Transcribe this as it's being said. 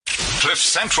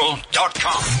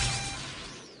CliffCentral.com.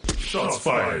 Shots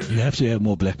fired. You have to have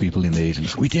more black people in the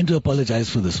agency. We tend to apologize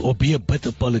for this or be a bit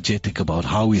apologetic about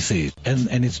how we say it.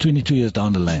 And it's 22 years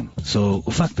down the line. So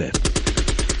fuck that.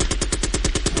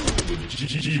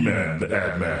 G-Man, the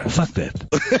ad man. Fuck that.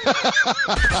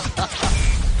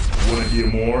 Want to hear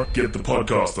more? Get the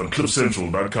podcast on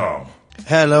CliffCentral.com.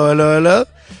 Hello.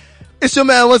 It's your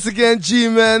man once again,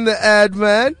 G-Man, the ad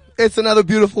man. It's another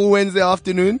beautiful Wednesday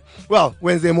afternoon. Well,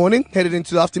 Wednesday morning, headed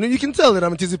into the afternoon. You can tell that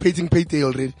I'm anticipating payday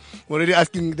already. Already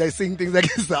saying things like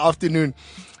it's the afternoon.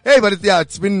 Hey, but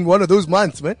it's been one of those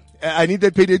months, man. I need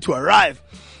that payday to arrive.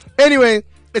 Anyway,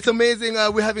 it's amazing.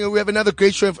 We have another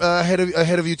great show ahead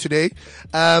of you today.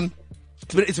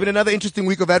 It's been another interesting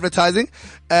week of advertising.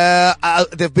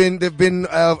 There've been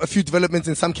a few developments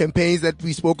in some campaigns that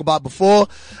we spoke about before.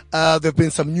 There've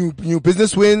been some new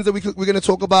business wins that we're going to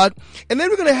talk about, and then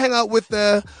we're going to hang out with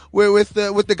the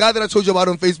guy that I told you about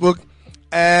on Facebook.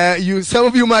 Some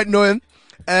of you might know him.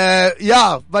 But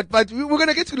we're going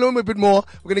to get to know him a bit more.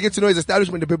 We're going to get to know his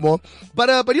establishment a bit more.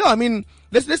 But yeah, I mean,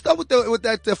 let's start with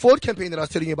that Ford campaign that I was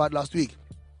telling you about last week.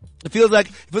 It feels like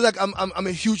I'm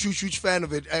a huge fan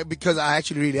of it because I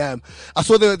actually really am. I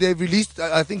saw they released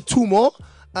I think 2 more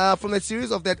from that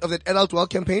series of that Adult Well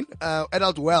campaign.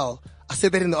 Adult Well. I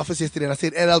said that in the office yesterday, and I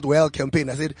said Adult Well campaign.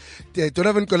 I said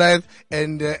Donovan Goliath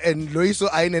and Loiso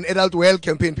Ayn an Adult Well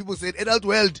campaign. People said Adult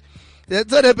Weld.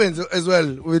 That's what happens as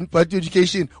well with Party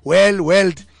Education.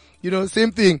 Weld. You know,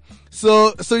 same thing.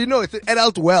 So it's an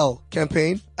Adult Well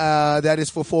campaign that is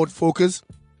for Ford Focus.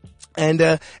 And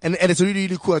it's really,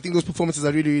 really cool. I think those performances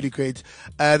are really, really great.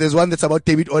 There's one that's about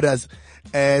debit orders.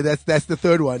 That's the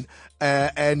third one.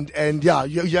 And yeah,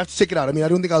 you have to check it out. I mean, I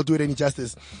don't think I'll do it any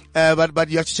justice. But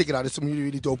you have to check it out. It's some really,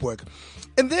 really dope work.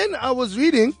 And then I was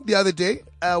reading the other day,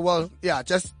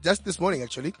 just this morning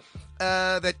actually,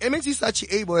 that MNC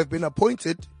Saatchi Able have been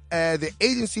appointed, the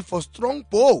agency for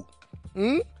Strongbow.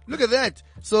 Look at that.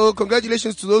 So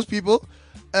congratulations to those people,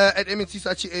 at MNC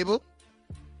Saatchi Able.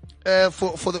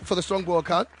 For the Strongbow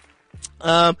account.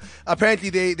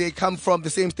 Apparently they come from the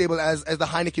same stable as the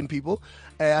Heineken people.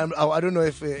 I don't know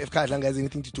if Kai Langa has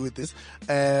anything to do with this.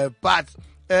 So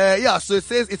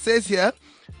it says here,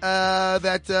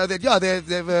 that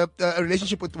they have a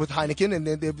relationship with Heineken, and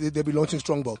then they'll be launching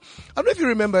Strongbow. I don't know if you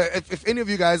remember, if any of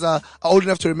you guys are old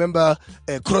enough to remember,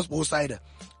 Crossbow cider.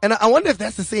 And I wonder if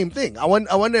that's the same thing. I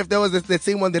wonder if that was that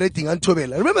same one that rating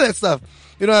Antobel. I remember that stuff.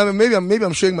 You know, I mean, maybe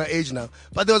I'm showing my age now.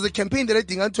 But there was a campaign that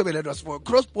rating Antobel that was for a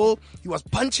crossbow. He was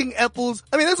punching apples.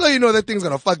 I mean, that's how you know that thing's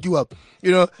gonna fuck you up.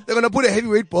 You know, they're gonna put a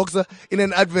heavyweight boxer in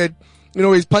an advert. You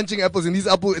know, he's punching apples, and these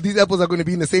apples are going to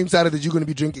be in the same cider that you're going to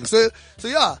be drinking. So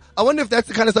yeah, I wonder if that's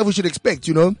the kind of stuff we should expect.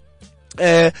 You know,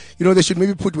 they should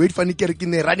maybe put Wade Van Niekerk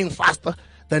in there running faster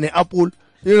than an apple.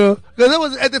 You know, because that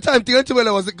was at the time,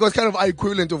 Tingantebela was kind of our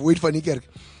equivalent of Wade Van Niekerk.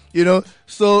 You know,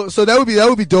 so that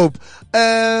would be dope.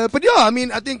 But yeah, I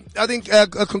mean, I think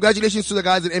congratulations to the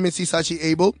guys at MNC Saatchi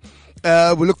Able.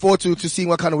 We look forward to seeing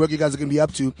what kind of work you guys are going to be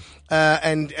up to.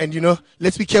 And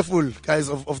let's be careful, guys,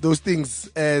 of those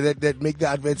things, that make the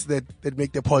adverts that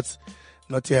make the pots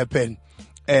not to happen.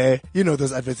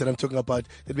 Those adverts that I'm talking about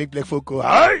that make black folk go,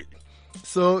 hi!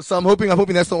 So I'm hoping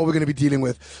that's not what we're going to be dealing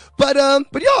with. But yeah,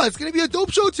 it's going to be a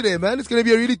dope show today, man. It's going to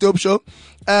be a really dope show.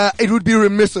 It would be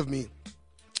remiss of me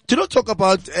to not talk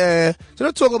about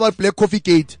Black Coffee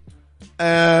Gate.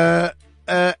 And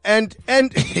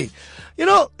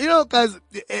guys,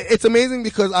 it's amazing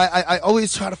because I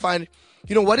always try to find,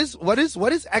 what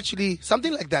is actually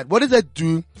something like that? What does that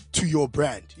do to your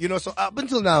brand? So up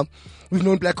until now, we've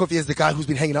known Black Coffee as the guy who's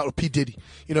been hanging out with P. Diddy.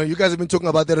 You guys have been talking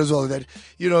about that as well. That,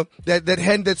 that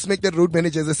hand that smacked that road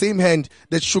manager is the same hand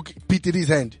that shook P. Diddy's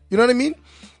hand. You know what I mean?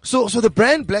 So the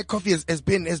brand Black Coffee has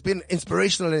been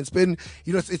inspirational, and it's been,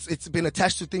 it's been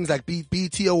attached to things like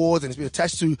BET Awards, and it's been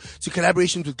attached to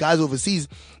collaborations with guys overseas.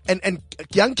 And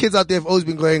young kids out there have always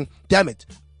been going, damn it.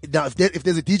 Now, if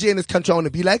there's a DJ in this country I want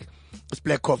to be like, it's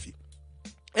Black Coffee.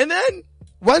 And then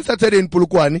one Saturday in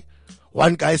Polokwane,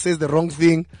 one guy says the wrong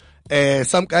thing.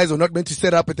 Some guys were not meant to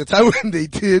set up at the time when they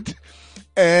did.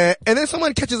 And then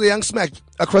someone catches a young smack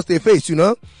across their face,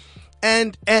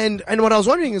 And what I was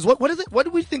wondering is, what is it? What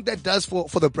do we think that does for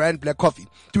the brand Black Coffee?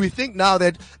 Do we think now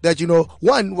that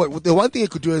the one thing it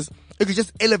could do is it could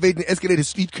just elevate and escalate his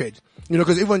street cred?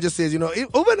 Because everyone just says,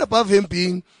 over and above him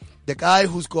being the guy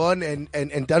who's gone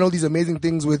and done all these amazing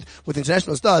things with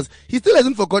international stars, he still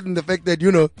hasn't forgotten the fact that,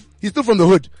 he's still from the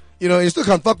hood. You still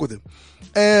can't fuck with him.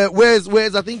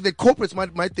 Whereas I think the corporates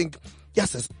might think,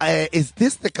 yes, is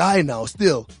this the guy now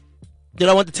still that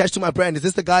I want attached to my brand? Is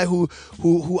this the guy who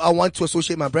I want to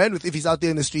associate my brand with if he's out there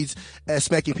in the streets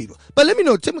smacking people? But let me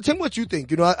know. Tell me what you think.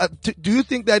 Do you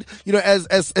think that,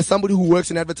 as somebody who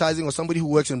works in advertising or somebody who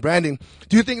works in branding,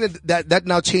 do you think that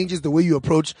now changes the way you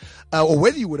approach, or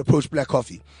whether you would approach Black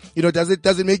Coffee? Does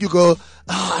it make you go,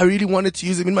 I really wanted to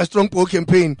use him in my Strong Poor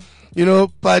campaign,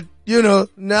 but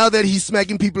now that he's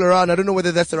smacking people around, I don't know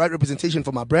whether that's the right representation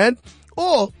for my brand?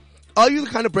 Or are you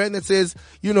the kind of brand that says,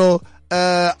 so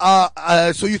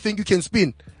you think you can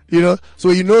spin, so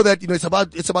that,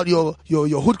 it's about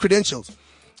your hood credentials,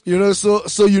 so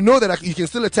that you can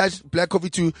still attach Black Coffee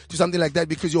to something like that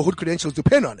because your hood credentials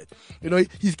depend on it.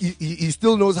 He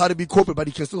still knows how to be corporate, but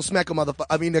he can still smack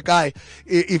a guy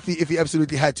if he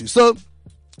absolutely had to. So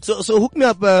hook me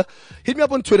up, hit me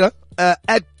up on Twitter,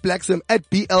 at Blaxem, at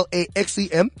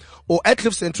BLAXEM, or at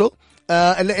Cliff Central,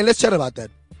 and let's chat about that.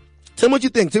 Tell me what you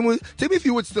think. Tell me if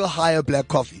you would still hire Black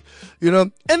Coffee,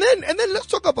 and then let's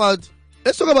talk about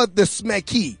the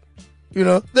smacky,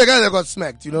 the guy that got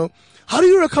smacked, How do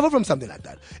you recover from something like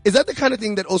that? Is that the kind of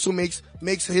thing that also makes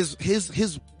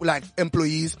his like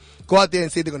employees go out there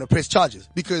and say they're going to press charges?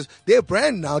 Because their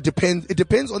brand now their brand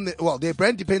depends on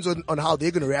how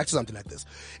they're going to react to something like this.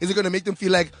 Is it going to make them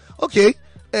feel like, okay,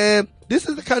 this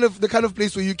is the kind of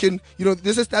place where you can,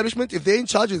 this establishment, if they're in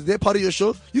charge, if they're part of your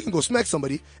show, you can go smack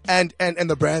somebody and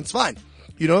the brand's fine.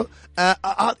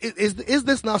 Is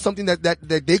this now something that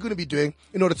they're going to be doing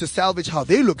in order to salvage how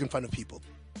they look in front of people?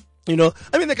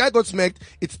 The guy got smacked,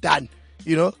 it's done,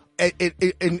 in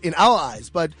our eyes,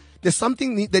 but there's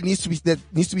something that needs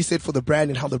to be said for the brand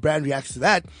and how the brand reacts to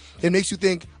that. It makes you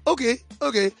think, okay,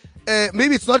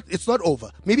 maybe it's not over.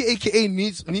 Maybe AKA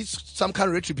needs some kind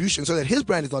of retribution so that his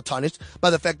brand is not tarnished by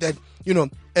the fact that,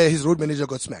 his road manager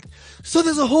got smacked. So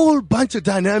there's a whole bunch of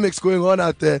dynamics going on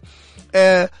out there,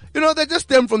 that just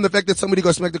stem from the fact that somebody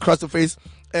got smacked across the face.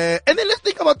 And then let's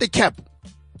think about the cap.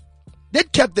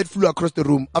 That cap that flew across the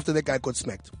room after that guy got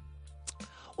smacked.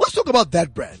 Let's talk about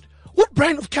that brand. What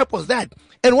brand of cap was that?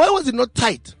 And why was it not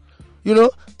tight?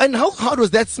 And how hard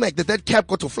was that smack that cap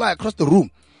got to fly across the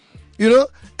room?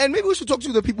 And maybe we should talk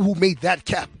to the people who made that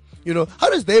cap. How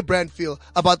does their brand feel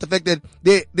about the fact that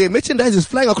their merchandise is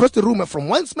flying across the room from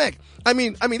one smack? I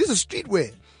mean, this is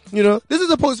streetwear. This is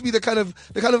supposed to be the kind of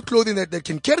clothing that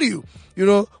can carry you,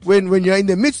 when you're in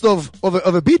the midst of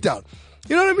a beatdown.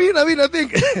 You know what I mean?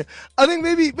 I think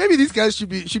maybe these guys should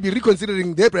be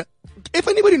reconsidering their brand. If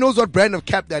anybody knows what brand of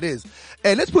cap that is,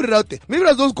 let's put it out there. Maybe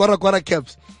that's those Guara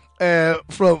caps,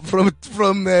 from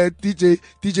DJ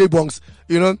Bongs,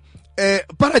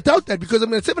 but I doubt that because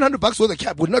 $700 worth of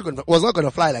cap was not going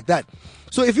to fly like that.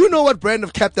 So if you know what brand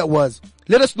of cap that was,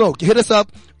 let us know. Hit us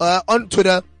up, on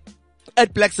Twitter,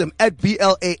 at Blaxem, at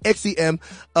BLAXEM,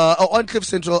 or on Cliff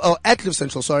Central, or at Cliff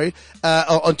Central,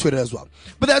 on Twitter as well.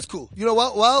 But that's cool.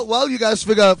 While you guys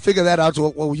figure that out,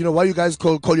 or while you guys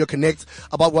call your connect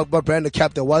about what brand of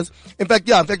cap there was. In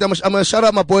fact, I'm gonna shout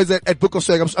out my boys at Book of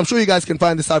Swag. I'm sure you guys can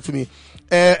find this out for me.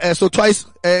 So twice,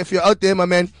 if you're out there, my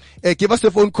man, give us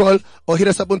a phone call or hit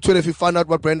us up on Twitter if you find out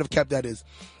what brand of cap that is.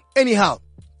 Anyhow,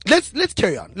 let's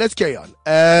carry on.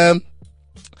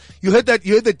 You heard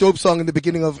that dope song at the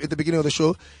beginning of the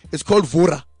show. It's called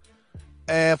Vora.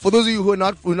 For those of you who are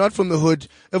not from the hood,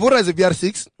 Vora is a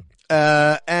VR6.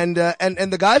 And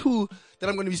the guy that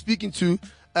I'm going to be speaking to,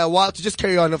 while to just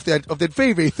carry on of that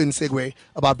very, very thin segue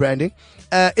about branding,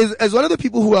 is one of the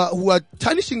people who are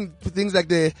tarnishing things like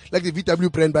the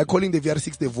VW brand by calling the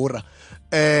VR6 the Vora.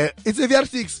 It's a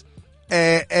VR6.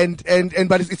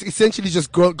 But it's essentially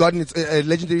just gotten its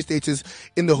legendary status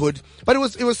in the hood. But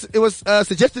it was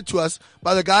suggested to us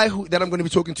by the guy that I'm going to be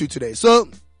talking to today. So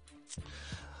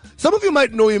some of you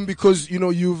might know him because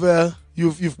you've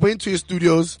been to his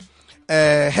studios,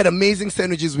 had amazing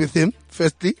sandwiches with him.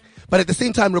 Firstly, but at the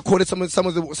same time recorded some of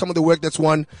the work that's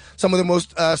won some of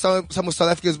South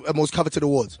Africa's most coveted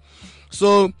awards.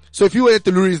 So if you were at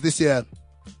the Luries this year,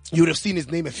 you would have seen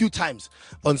his name a few times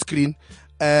on screen.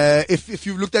 If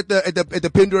you've looked at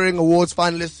the Penduring Awards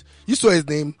finalists, you saw his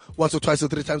name once or twice or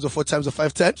three times or four times or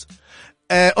five times,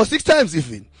 or six times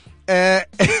even. And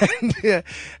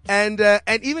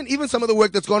even some of the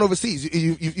work that's gone overseas,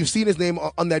 you've seen his name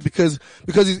on that because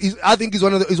I think he's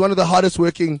one of the hardest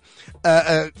working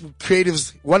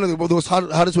creatives, one of those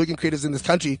hardest working creatives in this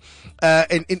country,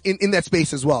 in that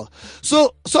space as well.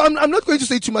 So I'm not going to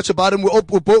say too much about him. We're all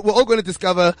going to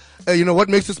discover what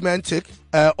makes this man tick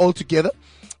all together.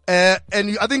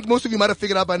 And I think most of you might have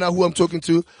figured out by now who I'm talking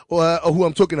to or who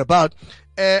I'm talking about.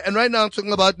 And right now I'm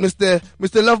talking about Mr.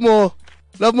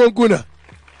 Lovemore Nkuna.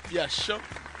 Yeah, sure.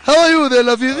 How are you there,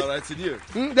 Lavivi? All right, and you?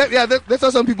 That's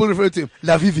how some people refer to him,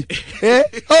 Lavivi.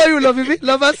 How are you, Lavivi?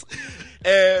 Love us?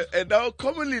 And now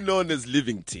commonly known as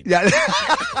Livington. Yeah.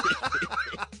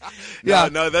 Yeah.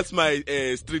 Now that's my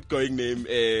street going name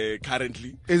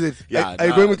currently. Is it? Yeah. Are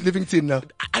you going with Livington now?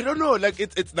 I don't know. Like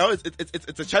it's now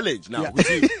it's a challenge now.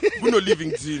 Yeah. We know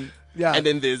Livington. Yeah. And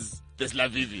then there's La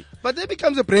Vivi. But that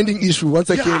becomes a branding issue once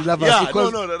again, lovers. Yeah.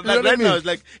 Because, No. you know Like what I right mean? now, it's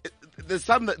like there's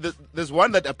some there's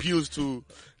one that appeals to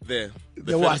the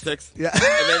what? sex. Yeah.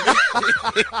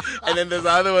 And then there's the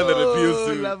other one that appeals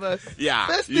to lovers. yeah.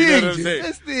 Best You know what I'm thing, saying?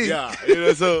 best thing.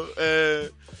 Yeah. So.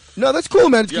 No, that's cool,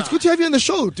 man. It's Yeah. good to have you on the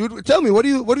show, dude. Tell me, what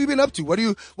have you been up to? What are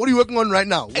you working on right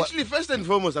now? What? Actually, first and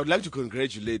foremost, I would like to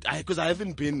congratulate because I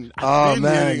haven't been. Oh, I've been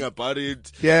man. hearing about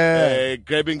it. Yeah.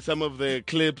 Grabbing some of the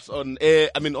clips on air.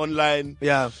 I mean, online.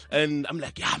 Yeah. And I'm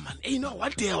like, yeah, man. Hey, you know,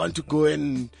 one day I want to go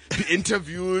and be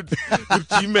interviewed with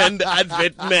G-Man the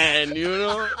Advert Man. You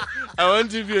know, I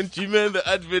want to be on G-Man the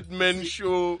Advert Man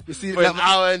show You see, for an now-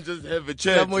 hour and just have a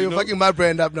chat. You're you know? fucking my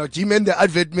brand up now. G-Man the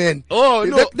Advert Man. Oh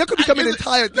no, That could become an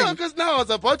entire thing. No, because now I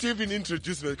was about to even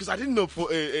introduce me because I didn't know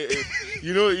for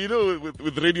you know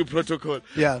with radio protocol.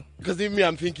 Yeah. Because in me,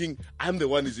 I'm thinking I'm the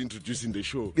one who's introducing the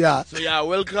show. Yeah. So yeah,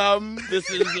 welcome. This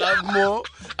is Love More.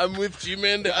 I'm with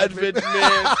G-Man the Advert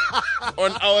Man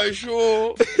on our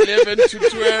show 11 to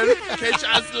 12. Catch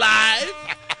us live.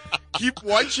 Keep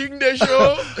watching the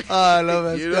show. I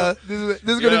love it. You know? This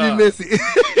is gonna Yeah. be messy.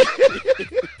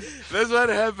 That's what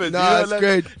happens. Nah, it's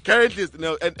great. Currently,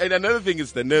 and another thing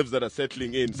is the nerves that are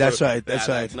settling in. That's So, right, that's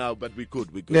yeah, right. like now, but we could.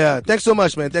 Yeah, thanks so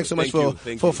much, man. Thanks so much Thank you, for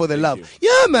thank for you, for the thank love. you.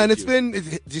 Yeah, man. Thank It's you. been. Do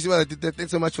you see what I did there?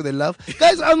 Thanks so much for the love,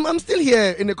 guys. I'm still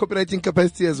here in the copywriting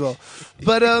capacity as well,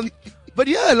 but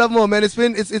yeah, I love more, man. It's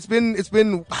been.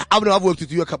 I know I've worked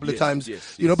with you a couple of Yes, times,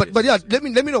 yes, you know. yes, But yes. yeah,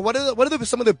 let me know what are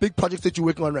some of the big projects that you're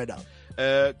working on right now.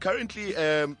 Currently,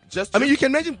 just I mean, you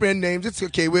can mention brand names. It's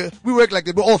okay. We work like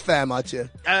that. We're all fam out here.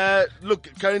 look.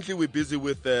 Currently, we're busy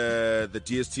with the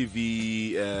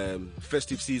DSTV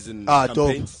festive season Dope.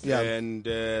 campaigns, Yeah. and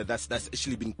that's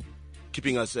actually been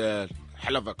keeping us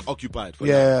hell of occupied for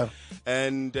Yeah. now.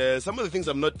 And some of the things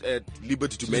I'm not at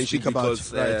liberty to mention speak about,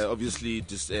 because right. obviously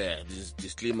these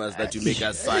disclaimers that you make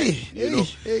us Hey, sign, you know.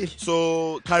 hey.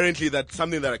 So currently, that's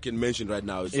something that I can mention right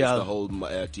now. It's Yeah. just the whole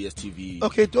DSTV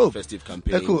Okay, dope. festive Yeah,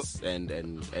 campaigns, cool.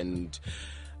 and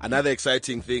another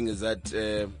exciting thing is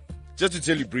that. Just to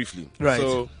tell you briefly, Right.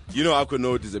 So you know,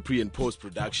 Aquanaut is a pre and post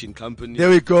production company. There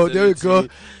we go. Facility,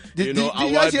 Did you know,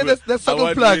 you guys hear that subtle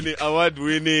award plug? award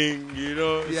winning. You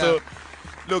know, Yeah. so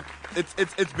look,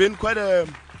 it's been quite a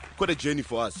journey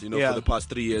for us. You know, Yeah. for the past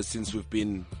 3 years since we've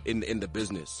been in the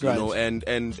business. You Right. know, and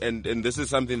this is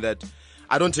something that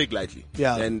I don't take lightly.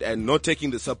 Yeah. And not taking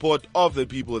the support of the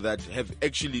people that have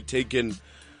actually taken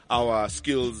our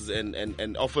skills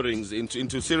and offerings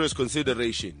into serious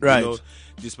consideration. Right. You know,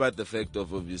 despite the fact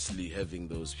of obviously having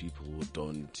those people who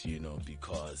don't, you know,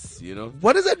 because, you know.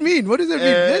 What does that mean?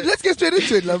 Let's get straight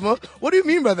into it, Lamo. What do you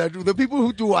mean by that? The people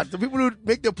who do what? The people who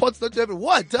make their pots not to have it.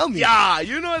 What? Tell me. Yeah,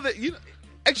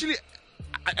 actually,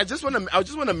 I just want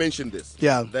to mention this.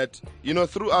 Yeah. That, you know,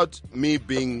 throughout me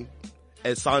being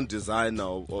a sound designer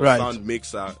or Right. sound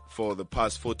mixer for the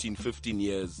past 14, 15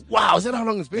 years. Wow, is that how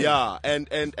long it's been? Yeah,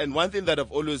 and one thing that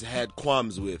I've always had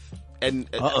qualms with, and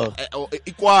Uh-oh.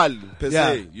 equal per Yeah.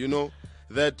 se, you know,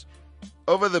 that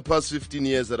over the past 15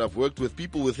 years that I've worked with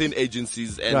people within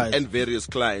agencies Right. and various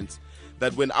clients,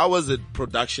 that when I was at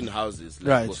production houses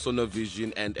Right. like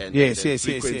Sonovision and Yes,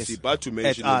 Frequency, yes. but to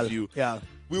mention Et al. a few, Yeah.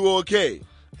 we were okay.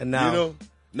 And now? you know,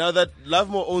 now that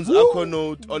Lovemore owns Woo!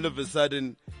 Aquanaut, all of a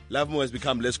sudden Lovemore has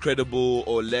become less credible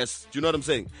or less. Do you know what I'm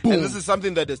saying? And this is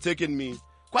something that has taken me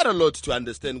quite a lot to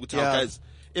understand. Which Yeah. guys,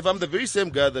 if I'm the very same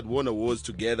guy that won awards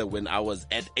together when I was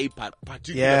at a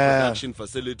particular Yeah. production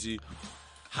facility,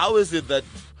 how is it that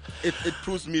it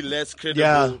proves me less credible?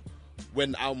 Yeah.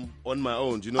 When I'm on my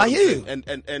own? Do you know I what I'm hear saying?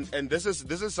 you. And this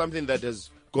is something that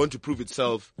has going to prove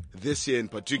itself this year in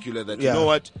particular. That Yeah. you know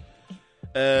what.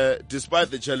 Despite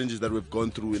the challenges that we've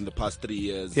gone through in the past 3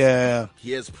 years, Yeah.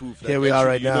 he has proved that Here we are actually,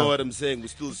 right you now. know what I'm saying? We're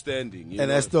still standing. You And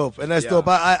know? that's dope. And that's Yeah. dope.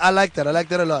 I like that. I like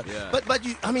that a lot. Yeah. But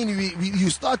you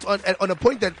start on a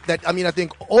point that I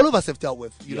think all of us have dealt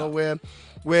with. You know,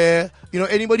 where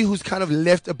anybody who's kind of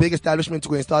left a big establishment to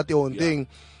go and start their own thing.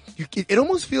 It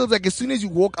almost feels like as soon as you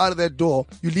walk out of that door,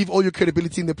 you leave all your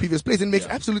credibility in the previous place. It makes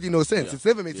absolutely no sense. Yeah. It's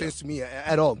never made sense to me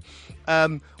at all.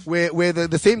 Where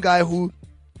the same guy who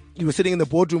you were sitting in the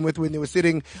boardroom with when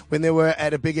they were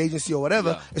at a big agency or whatever.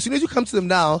 Yeah. As soon as you come to them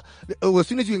now, or as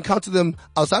soon as you encounter them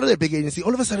outside of that big agency,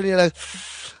 all of a sudden you're like,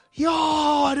 yo,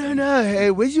 I don't know. Hey,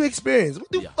 where's your experience?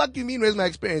 What the fuck you mean? Where's my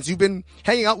experience? You've been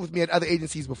hanging out with me at other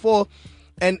agencies before,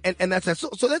 and that's that.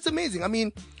 So that's amazing. I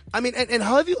mean, and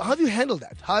how have you handled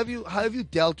that? How have you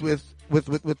dealt with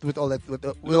with all that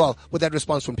with that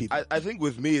response from people? I think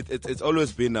with me, it's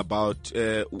always been about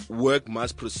work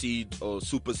must proceed or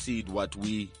supersede what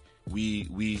we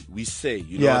say.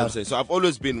 You know what I'm saying? So I've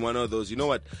always been one of those. You know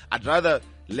what? I'd rather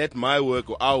let my work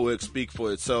or our work speak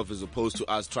for itself as opposed to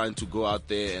us trying to go out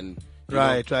there and.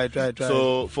 Right.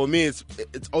 So for me, it's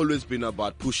always been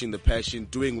about pushing the passion,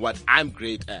 doing what I'm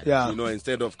great at. Yeah. You know,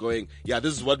 instead of going, this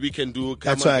is what we can do.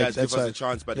 Come That's on, right, guys, that's give us right. a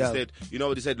chance. But Yeah. instead, you know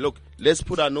what he said? Look, let's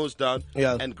put our nose down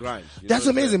and grind. You That's know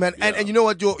what I'm amazing, man. saying? And you know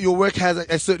what? Your work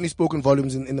has certainly spoken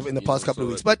volumes in the past couple of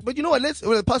so weeks. But you know what?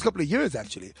 The past couple of years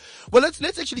actually. Well, let's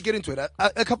actually get into it.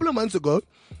 A couple of months ago,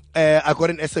 I got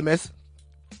an SMS,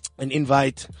 an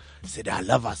invite. Said,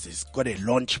 Love Us has got a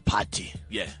launch party.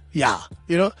 Yeah. Yeah.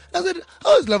 You know, I said,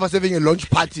 how is Love Us having a launch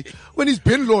party when it's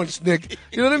been launched, Nick?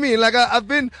 You know what I mean? Like I've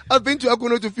been to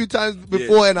Aquanaut a few times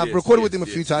before, and I've recorded with him a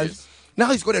few times. Yes.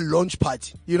 Now he's got a launch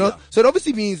party, you know. So it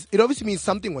obviously means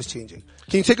something was changing.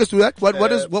 Can you take us through that? What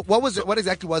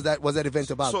exactly was that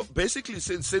event about? So basically,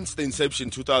 since the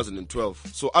inception, 2012,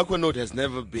 so Aquanaut has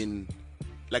never been,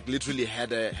 like, literally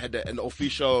had an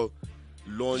official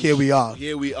launch. Here we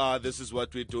are. This is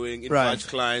what we're doing. Invite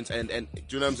clients and do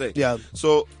you know what I'm saying? Yeah.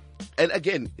 So, and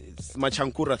again, it's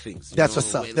Machankura things. That's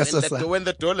what's up. When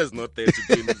the dollar's not there to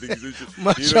do anything.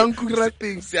 Machankura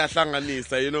things.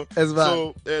 You know. As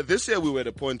well. So this year we were at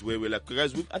a point where we're like,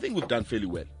 guys, I think we've done fairly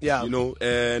well. Yeah. You know,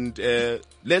 and it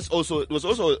was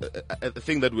also a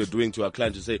thing that we're doing to our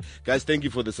clients to say, guys, thank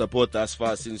you for the support thus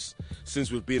far since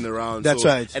we've been around. That's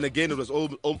right. And again, it was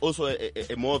also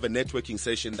a more of a networking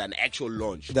session than actual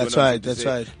launch. That's right. That's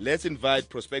right. Let's invite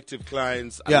prospective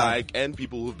clients alike and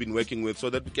people who've been working with,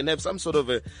 so that we can have some sort of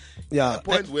a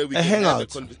point where we can hang out.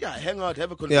 hang out,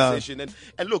 have a conversation,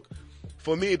 and look.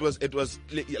 For me, it was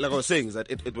like I was saying, is that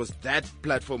it was that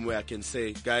platform where I can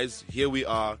say, guys, here we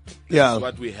are. This is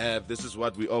what we have. This is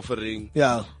what we're offering.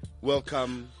 Yeah.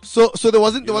 Welcome. So there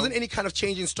wasn't any kind of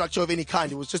change in structure of any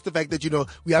kind. It was just the fact that, you know,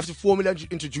 we have to formally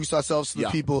introduce ourselves to the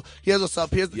people. Here's what's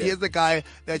up. Here's the guy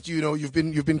that, you know, you've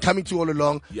been coming to all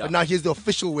along. Yeah. But now here's the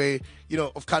official way, you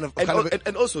know,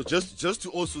 and also just to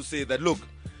also say that, look,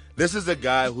 this is a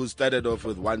guy who started off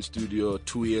with one studio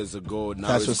 2 years ago.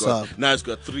 Now he's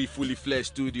got 3 fully fledged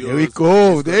studios. Here we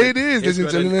go. There it is, ladies and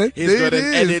gentlemen. He's got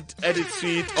an edit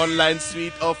suite, online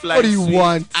suite, offline What do you suite,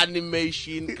 want?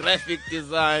 animation, graphic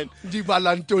design. You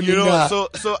know,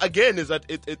 so again, is that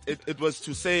it was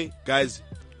to say, guys,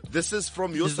 this is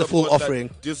from your This is the full offering.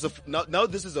 Now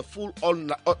this is a full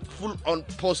on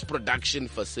post production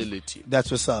facility.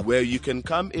 That's what's up. Where you can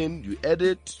come in, you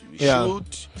edit, you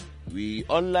shoot. We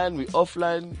online, we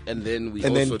offline, and then we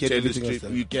also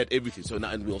we get everything. So now,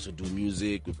 and we also do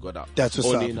music. We've got our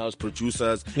own in-house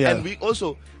producers, and we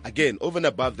also, again, over and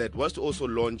above that, was to also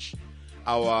launch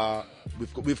our.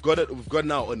 We've got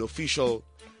now an official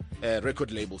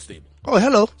record label stable. Oh,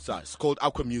 hello! So it's called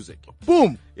Aqua Music.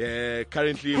 Boom.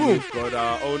 Currently we've got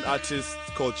our own artist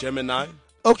called Gemini.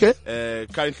 Okay.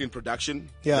 Currently in production.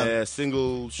 Yeah.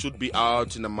 Single should be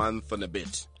out in a month and a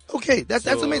bit. Okay, that's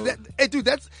amazing. Hey, dude,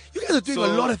 you guys are doing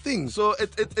a lot of things. So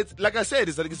it's like I said,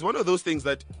 it's one of those things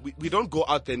that we don't go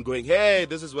out there and going, hey,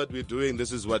 this is what we're doing,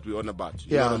 this is what we're on about.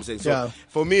 You know what I'm saying? So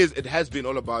for me, it has been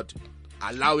all about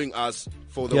allowing us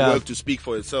for the work to speak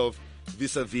for itself,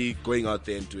 vis-a-vis going out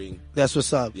there and doing. That's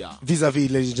what's up. Yeah. Vis-a-vis,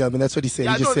 ladies and gentlemen. That's what he said.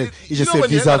 Yeah, he just said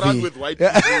vis-a-vis. With white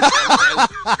people,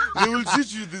 they will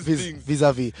teach you these things.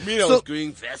 Vis-a-vis. I was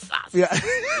going Versus. Yeah.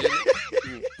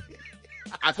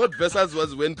 I thought Versus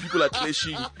was when people are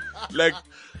clashing, like,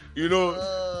 you know,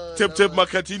 Tep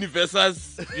Makatini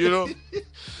Versus, you know.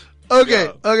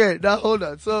 Okay. Now hold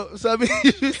on. So I mean,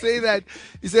 you say that,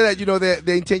 you know,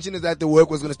 the intention is that the work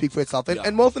was going to speak for itself,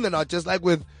 and more often than not, just like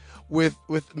with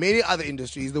many other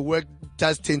industries, the work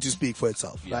does tend to speak for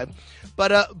itself, right?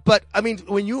 But I mean,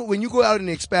 when you go out and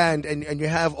expand and you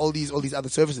have all these other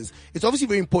services, it's obviously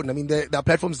very important. I mean, there are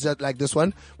platforms like this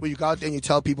one where you go out there and you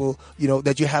tell people, you know,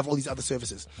 that you have all these other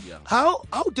services. Yeah. How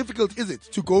difficult is it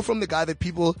to go from the guy that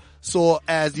people saw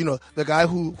as, you know, the guy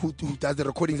who does the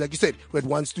recordings, like you said, who had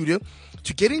one studio,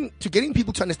 to getting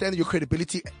people to understand your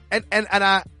credibility, and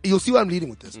you'll see where I'm leading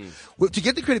with this. To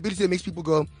get the credibility that makes people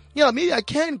go, yeah, maybe I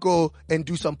can go and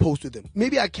do some post with him.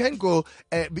 Maybe I can go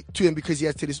to him because he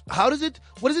has tennis. What does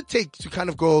it take to kind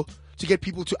of go to get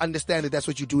people to understand that that's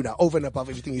what you do now, over and above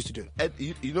everything you used to do? And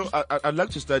you know, I'd like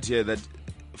to start here that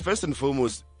first and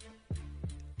foremost,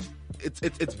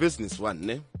 it's business, one,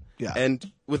 ne? Yeah.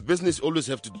 And with business,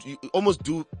 you almost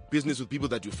do business with people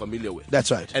that you're familiar with. That's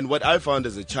right. And what I found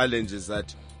as a challenge is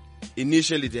that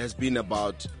initially it has been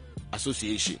about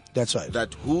association. That's right.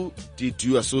 That who did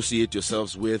you associate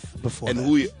yourselves with Before and that.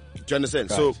 who you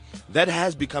understand? Right. So that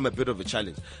has become a bit of a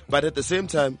challenge. But at the same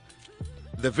time,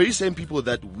 the very same people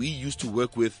that we used to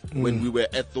work with when we were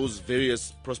at those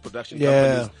various post-production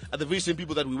companies are the very same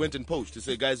people that we went and poached to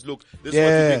say, guys, look, this is what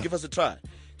you think, give us a try. Do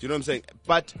you know what I'm saying?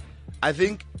 But I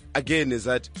think, again, is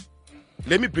that,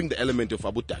 let me bring the element of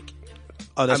Abu Taki.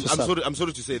 Oh, that's I'm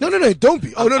sorry to say no, that. no, don't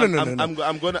be. Oh, no.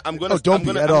 I'm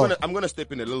gonna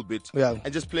step in a little bit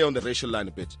and just play on the racial line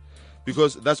a bit,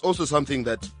 because that's also something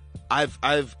that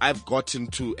I've gotten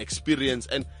to experience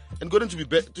and gotten to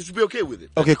be okay with it.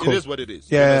 Okay, cool. It is what it is.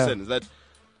 Yeah. You understand? Is that,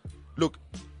 look,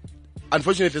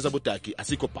 unfortunately, there's Abu Taki,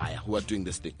 Asiko Paya who are doing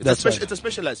this thing. It's a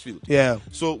specialized field. Yeah.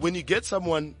 So when you get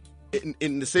someone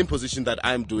in the same position that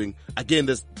I'm doing, again,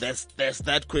 there's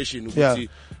that question.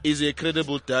 Is he a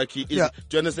credible Taki? Do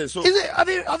you understand? So are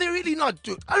they really not?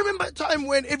 I remember a time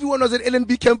when everyone was at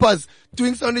LNB campus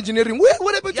doing sound engineering.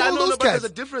 What happened to all those but guys?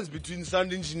 there's a difference between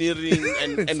sound engineering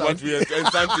and what we are, and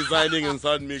sound designing and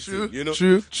sound mixing.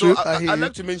 True. So I'd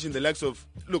like to mention the likes of,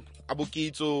 look, Abu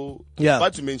Kito.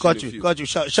 But to mention got you.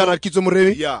 Shout out Kito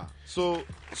Muremi. Yeah. So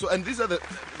and these are the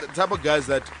type of guys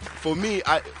that, for me,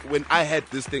 when I had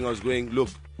this thing, I was going, look,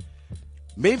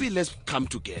 maybe let's come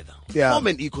together. Form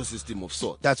an ecosystem of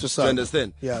sorts. That's what's up. You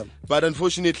understand? Yeah. But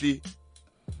unfortunately,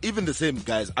 even the same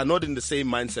guys are not in the same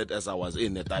mindset as I was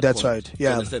in at that point. That's right. Yeah.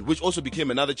 You understand? Which also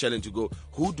became another challenge to go,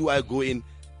 who do I go in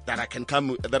that I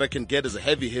can get as a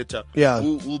heavy hitter,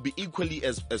 who will be equally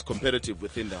as competitive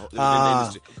within the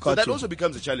industry. So that also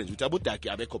becomes a challenge.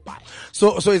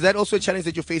 So is that also a challenge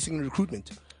that you're facing in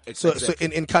recruitment? Exactly. So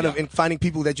in kind of in finding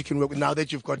people that you can work with now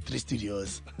that you've got 3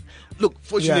 studios. Look,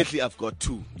 fortunately, I've got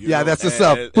 2. That's what's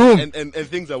up. Boom. And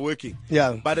things are working.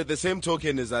 Yeah. But at the same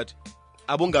token is that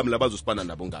Abungamla bazuspana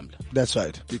na Abungamla. That's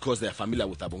right. Because they are familiar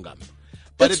with Abungamla.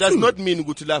 But it does not mean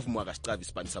ukuthi love Mwagastravi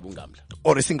Spanish Sabungamla.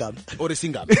 Or a Singam.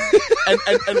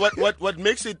 And what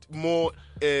makes it more,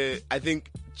 I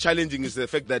think, challenging is the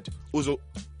fact that also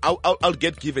I'll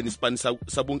get given Spanish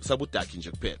Sabutaki in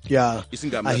Japan. Yeah.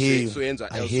 I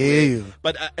hear you.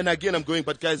 But and again I'm going,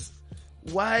 but guys,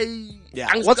 why? Yeah.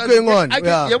 What's going on?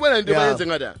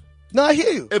 No, I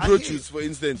hear you. Approaches, for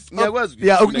instance.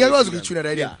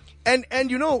 Yeah.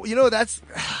 And you know that's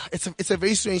it's a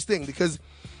very strange thing, because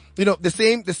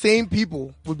the same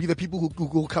people would be the people who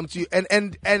will come to you, and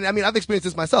I mean, I've experienced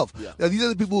this myself. Now, these are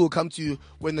the people who will come to you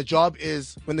when the job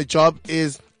is we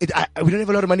don't have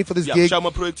a lot of money for this gig.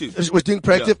 We're doing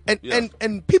proactive,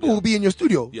 and people will be in your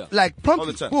studio like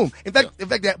promptly, boom. In fact,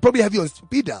 they probably have you on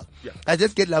speed dial. I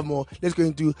just get love more. Let's go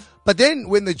into. But then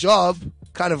when the job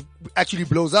kind of actually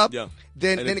blows up,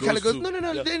 then it kind of goes no.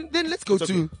 Then let's go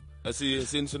to. I see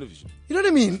in television. You know what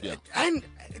I mean? Yeah. And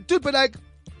dude, but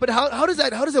how does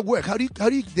that work? How do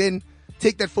you then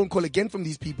take that phone call again from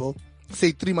these people,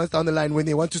 say 3 months down the line, when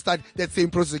they want to start that same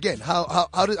process again? How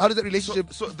does that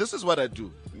relationship? So this is what I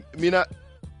do. Mina,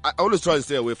 I always try to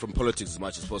stay away from politics as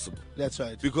much as possible. That's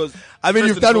right. Because I mean,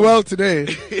 you've done well today.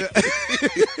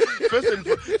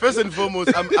 First and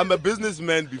foremost, I'm a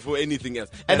businessman before anything else,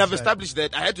 and I've established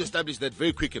that. I had to establish that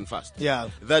very quick and fast. Yeah.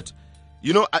 That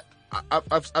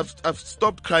I've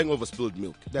stopped crying over spilled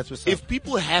milk. That's what's up. If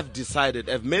people have decided,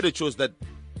 have made a choice that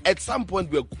at some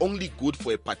point we're only good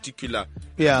for a particular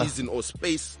reason or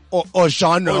space or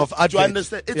genre of advert. Do you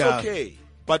understand? It's okay.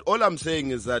 But all I'm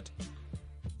saying is that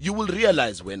you will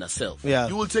realize when yourself. Yeah.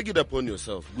 You will take it upon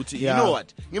yourself. You know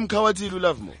what?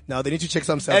 Now they need to check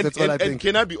themselves. That's all I think. And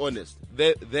can I be honest?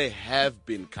 They have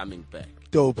been coming back.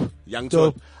 Dope.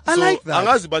 Dope. I like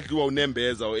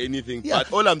that. Or anything. Yeah.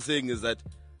 But all I'm saying is that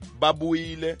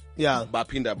babuile. Yeah.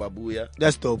 Bapinda babuya.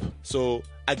 That's dope. So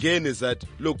again is that,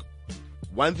 look,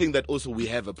 one thing that also we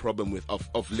have a problem with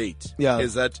of late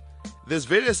is that there's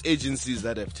various agencies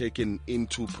that have taken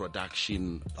into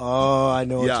production. Oh, I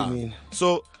know what you mean.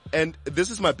 So, and this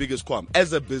is my biggest qualm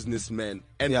as a businessman,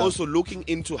 and also looking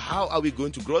into how are we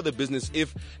going to grow the business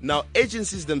if now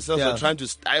agencies themselves are trying to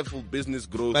stifle business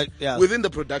growth within the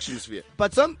production sphere.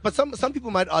 But some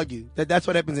people might argue that that's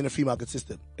what happens in a free market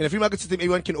system. In a free market system,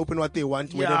 everyone can open what they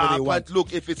want, whenever they want. But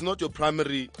look, if it's not your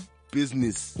primary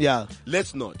business,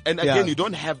 let's not. And again, you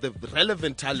don't have the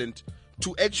relevant talent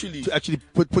to actually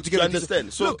put together. To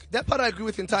understand. So look, that part I agree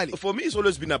with entirely. For me, it's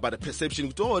always been about a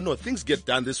perception. Oh no, things get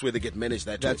done this way, they get managed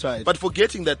that way. That's right. But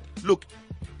forgetting that, look,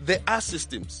 there are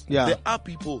systems. There are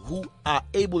people who are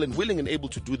able and willing and able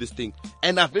to do this thing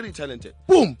and are very talented.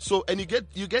 Boom. So and you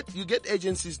get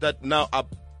agencies that now are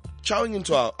chowing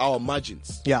into our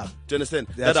margins. Yeah. Do you understand?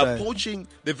 That's that are poaching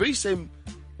the very same.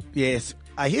 Yes.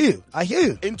 I hear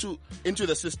you. Into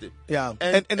the system. Yeah.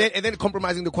 And then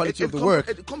compromising the quality of the work.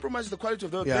 It compromises the quality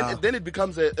of the work. Yeah. Then it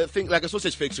becomes a thing like a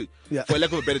sausage factory, for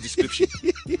lack of a better description.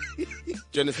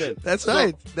 Do you understand? That's So-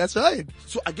 right. That's right.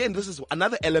 So again, this is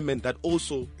another element that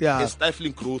also Yeah. is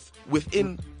stifling growth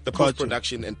within the Culture.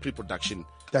 post-production and pre-production.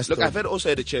 That's Look, true. I've also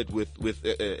had a chat with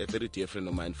a very dear friend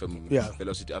of mine from Yeah.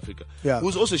 Velocity Africa, Yeah.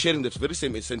 who's also sharing the very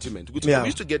same sentiment. Which Yeah. we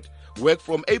used to get work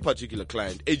from a particular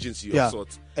client, agency Yeah. of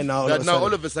sorts. And now all that of a now sudden-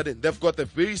 all of a sudden they've got the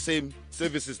very same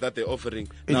services that they're offering.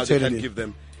 Now they Internally. can't give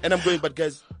them. And I'm going, but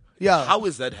guys, Yeah. how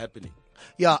is that happening?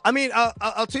 Yeah, I mean,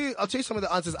 I'll tell you some of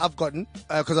the answers I've gotten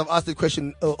because I've asked the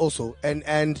question also,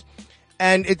 and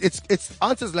it's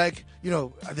answers like, you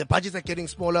know, the budgets are getting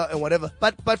smaller and whatever.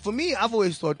 But for me, I've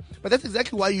always thought, but that's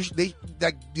exactly why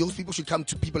those people should come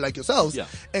to people like yourselves Yeah.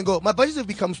 and go, my budgets have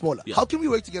become smaller. Yeah. How can we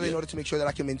work together in order to make sure that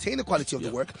I can maintain the quality of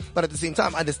the work, but at the same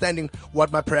time understanding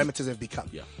what my parameters have become?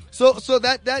 Yeah. So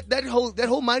that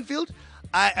whole minefield.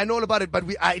 I know all about it, but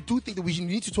I do think that we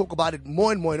need to talk about it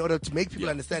more and more in order to make people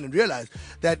understand and realize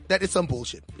that is some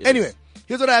bullshit. Anyway,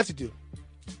 here's what I have to do.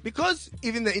 Because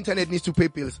even the internet needs to pay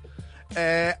bills,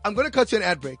 I'm going to cut you an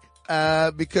ad break.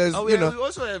 Because, Oh, you yeah, know, we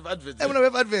also have adverts. and when we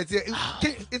have adverts, yeah,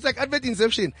 it's like advert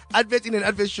inception, advert in an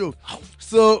advert show.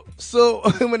 So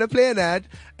I'm going to play an ad,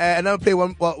 and I'm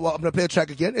going to play a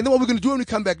track again. And then what we're going to do when we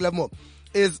come back, love more,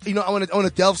 is, you know, I want to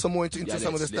delve some more into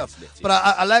some of the stuff. let's. But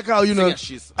I like how, you know, Sing a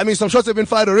shiz. I mean, some shots have been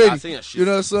fired already. Sing a shiz. You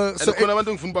know, so And khona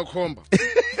abantu ngifuna bakhomba.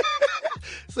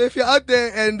 so if you're out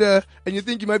there and you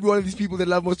think you might be one of these people that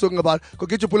Love was talking about, go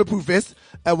get your bulletproof vest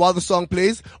while the song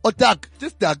plays, or duck,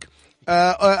 just duck.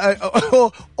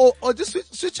 Or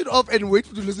just switch it off and wait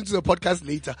to listen to the podcast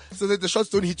later, so that the shots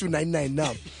don't hit you 99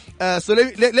 now. So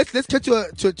let's get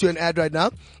to an ad right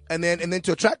now, and then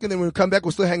to a track, and then when we come back,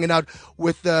 we're still hanging out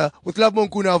with Love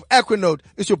Monkuna of Aquanote.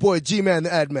 It's your boy G-Man,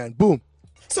 the ad man. Boom.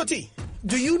 So T,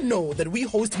 do you know that we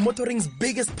host Motoring's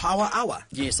biggest power hour?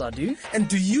 Yes, I do. And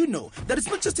do you know that it's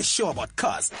not just a show about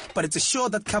cars, but it's a show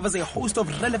that covers a host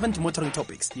of relevant motoring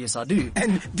topics? Yes, I do.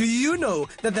 And do you know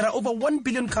that there are over 1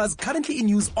 billion cars currently in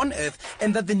use on Earth,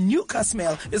 and that the new car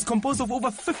smell is composed of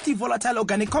over 50 volatile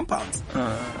organic compounds?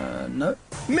 No.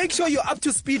 Make sure you're up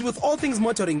to speed with all things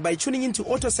motoring by tuning into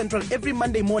Auto Central every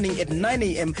Monday morning at 9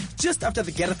 a.m. just after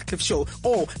the Gareth Cliff Show,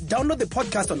 or download the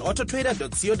podcast on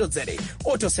autotrader.co.za.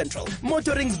 Auto Central,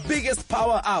 motoring's biggest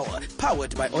power hour,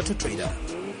 powered by Auto Trader.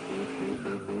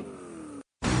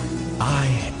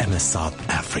 I am a South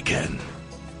African.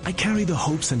 I carry the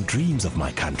hopes and dreams of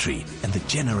my country and the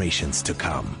generations to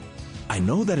come. I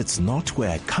know that it's not where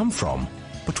I come from,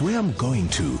 but where I'm going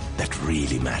to that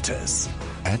really matters.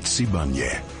 At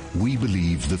Sibanye, we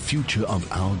believe the future of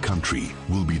our country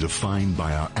will be defined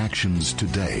by our actions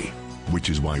today, which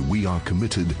is why we are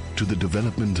committed to the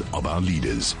development of our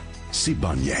leaders.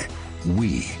 Sibanye,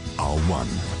 we are one.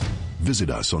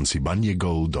 Visit us on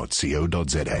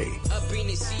sibanyegold.co.za.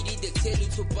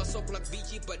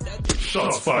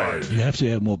 Shots fired. You have to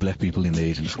have more black people in the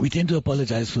agency. We tend to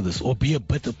apologize for this or be a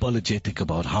bit apologetic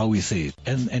about how we say it.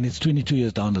 And it's 22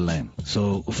 years down the line.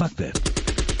 So fuck that.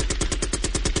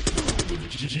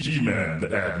 G-Man,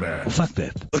 the ad man. Fuck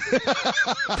that.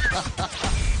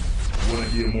 Want to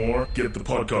hear more? Get the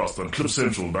podcast on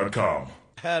cliffcentral.com.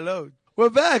 Hello. We're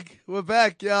back.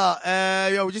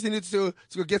 Yeah. We just needed to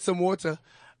go get some water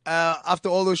after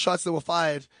all those shots that were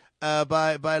fired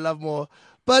by Lovemore.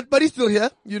 But he's still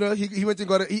here. You know, he went and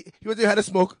had a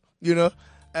smoke. You know,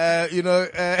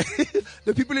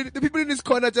 the people in his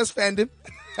corner just fanned him.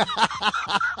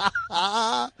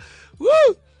 Woo!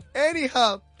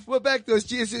 Anyhow, we're back to us.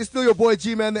 It's still your boy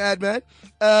G-Man, the ad man.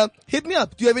 Hit me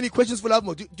up. Do you have any questions for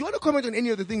Lovemore? Do you want to comment on any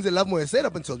of the things that Lovemore has said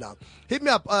up until now? Hit me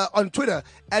up on Twitter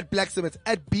at Blacksem,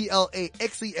 at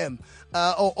BLAXEM,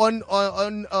 or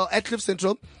on at Cliff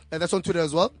Central, and that's on Twitter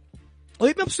as well. Or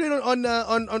hit me up straight on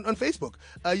Facebook.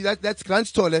 That's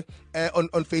Grants Tole on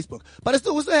Facebook. But I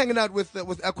still was hanging out with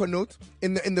Aquanote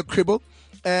in the cribble.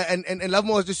 And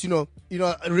Lovemore was just, you know,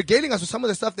 regaling us with some of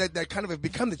the stuff that kind of have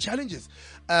become the challenges,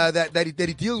 that he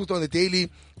deals with on the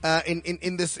daily,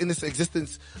 in this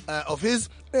existence, of his.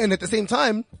 And at the same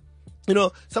time, you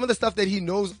know, some of the stuff that he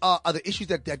knows are the issues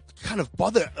that kind of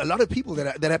bother a lot of people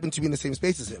that happen to be in the same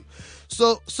space as him.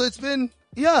 So it's been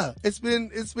like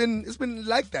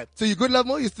that. So you good,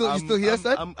 Lovemore? You still here,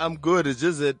 son? I'm good. It's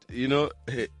just that, you know,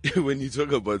 when you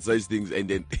talk about such things, and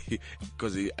then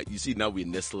because you see now we're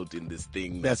nestled in this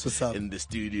thing. That's what's up. In the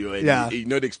studio, and Yeah. you're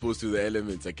not exposed to the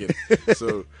elements again.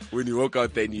 So when you walk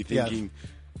out there and you're thinking,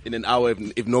 in an hour,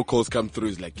 if no calls come through,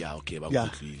 it's like, yeah, okay, but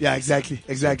quickly. Yeah, exactly.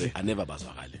 I never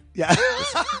bazwakale. Yeah.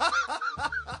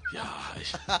 Yeah.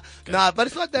 Nah, but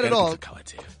it's not that at all.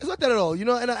 It's not that at all, you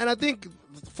know. And I think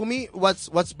for me, what's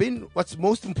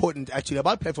most important actually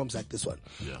about platforms like this one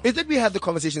is that we have the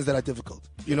conversations that are difficult,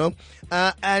 you know,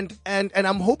 and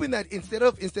I'm hoping that instead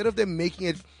of them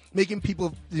making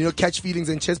people, you know, catch feelings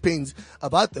and chest pains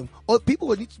about them, what people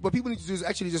need to do is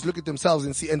actually just look at themselves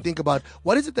and see and think about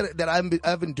what is it that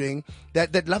I've been doing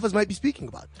that lovers might be speaking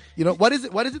about. You know, what is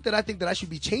it that I think that I should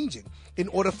be changing in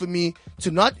order for me to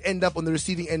not end up on the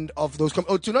receiving end of those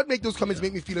or to not make those comments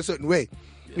make me feel a certain way.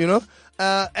 You know,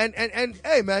 and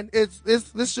hey man,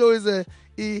 this show is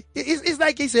it's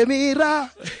like it's a mirror.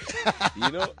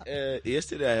 You know,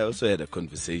 yesterday I also had a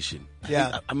conversation.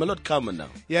 Yeah, I'm a lot calmer now.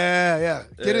 Yeah.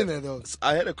 Get in there though.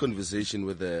 I had a conversation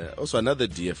with also another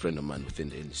dear friend of mine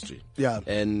within the industry. Yeah,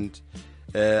 and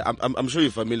I'm sure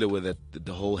you're familiar with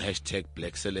the whole hashtag Black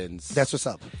Excellence. That's what's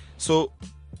up. So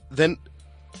then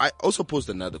I also posed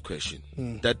another question: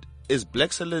 that is Black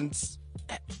Excellence.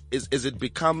 Is it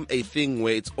become a thing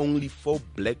where it's only for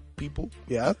black people?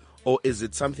 Yeah. Or is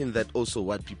it something that also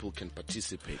white people can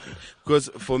participate in? Because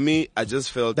for me, I just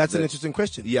felt that's an interesting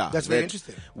question. Yeah, that's very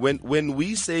interesting. When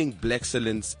we saying Black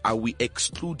Excellence, are we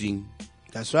excluding?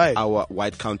 That's right. Our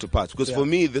white counterparts? Because for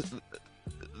me,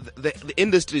 the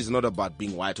industry is not about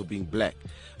being white or being black,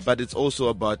 but it's also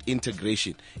about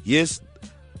integration. Yes.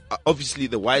 Obviously,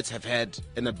 the whites have had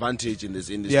an advantage in this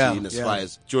industry in as far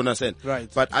as Jonas and right.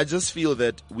 But I just feel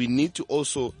that we need to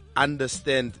also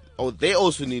understand, or they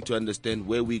also need to understand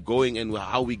where we're going and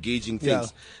how we're gauging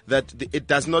things. That it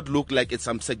does not look like it's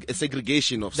some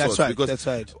segregation of sorts. Right, because that's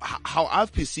right. How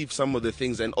I've perceived some of the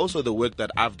things, and also the work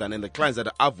that I've done, and the clients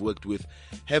that I've worked with,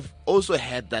 have also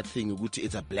had that thing.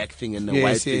 It's a black thing and a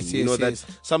white thing. You know that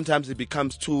sometimes it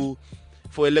becomes too,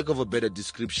 for a lack of a better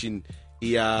description,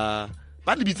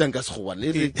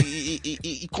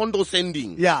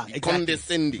 condescending. Yeah, exactly.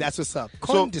 Condescending. That's what's up.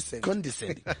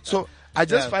 Condescending. So I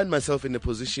just find myself in a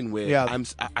position where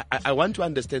I want to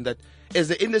understand that as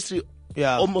the industry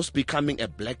almost becoming a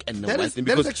black and a white thing.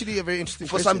 That is actually a very interesting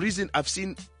question. For some reason, I've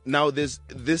seen now there's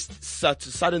this such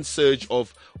sudden surge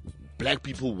of black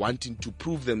people wanting to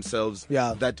prove themselves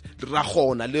that but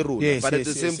at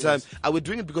the same time, are we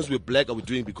doing it because we're black? Are we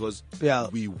doing it because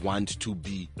we want to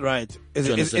be right?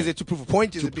 Is it to prove a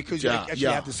point? Is it because you actually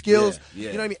have the skills? You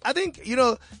know what I mean? I think, you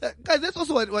know, guys, that's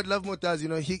also what Love Mo does. You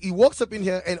know, he walks up in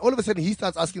here and all of a sudden he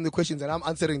starts asking the questions and I'm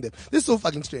answering them. This is so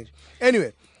fucking strange.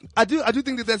 Anyway, I do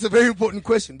think that that's a very important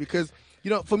question because, you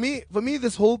know, for me,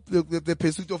 this whole the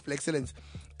pursuit of excellence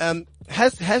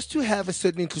has to have a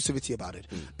certain inclusivity about it,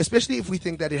 especially if we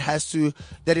think that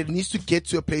it needs to get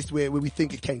to a place where we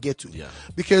think it can get to. Yeah.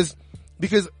 Because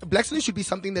Black excellence should be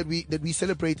something that we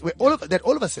celebrate, where all of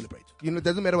us celebrate. You know, it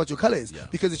doesn't matter what your color is,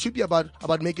 because it should be about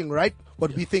making right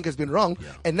what we think has been wrong,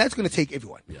 and that's going to take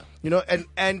everyone. Yeah. You know,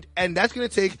 and that's going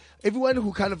to take everyone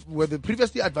who kind of were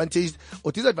previously advantaged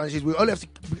or disadvantaged. We all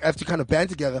have to kind of band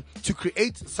together to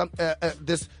create some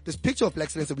this picture of Black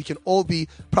excellence that we can all be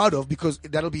proud of, because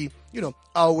that'll be, you know,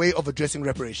 our way of addressing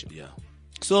reparation. Yeah.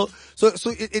 So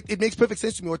it makes perfect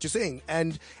sense to me what you're saying,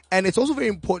 and it's also very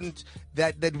important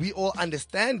that we all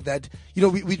understand that, you know,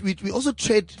 we also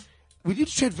we need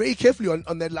to tread very carefully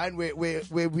on that line where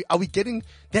we are we getting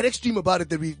that extreme about it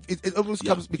that it almost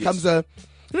becomes a,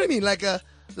 you know what I mean,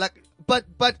 but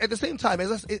at the same time,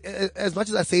 as much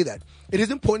as I say that, it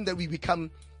is important that we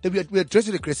address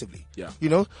it aggressively. Yeah. You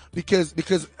know, because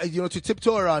you know, to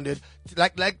tiptoe around it,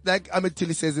 like Ahmed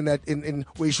Tilly says in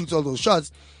where he shoots all those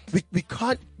shots, we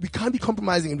can't be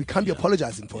compromising and we can't be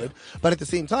apologizing for it. But at the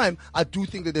same time, I do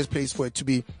think that there's place for it to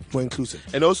be more inclusive.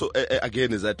 And also,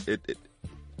 again, is that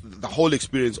the whole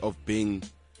experience of being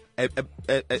a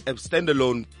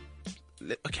standalone.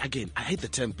 Okay, again, I hate the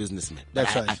term businessman.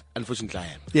 That's right. Unfortunately, I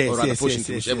am. Yes, or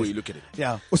unfortunately, whichever way you look at it.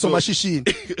 Yeah. Also, machine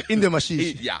in the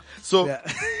machine. Yeah. So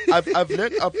I've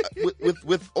learned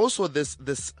with also this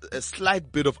a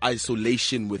slight bit of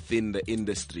isolation within the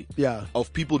industry. Yeah.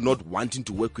 Of people not wanting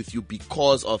to work with you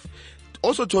because of,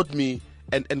 also taught me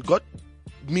and got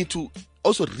me to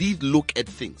also relook at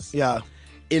things. Yeah.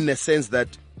 In a sense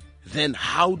that then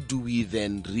how do we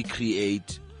then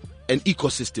recreate an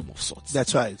ecosystem of sorts?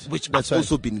 That's right. Which I've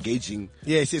also been engaging.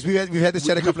 Yes, we've had this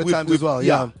chat a couple of times as well.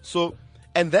 Yeah. So,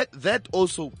 and that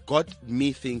also got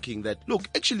me thinking that, look,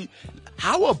 actually,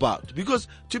 how about, because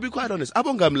to be quite honest,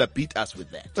 Abongamla beat us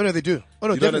with that. Oh no, they do. Oh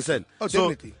no, you don't understand. Oh,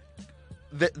 definitely.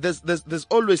 So, there's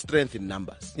always strength in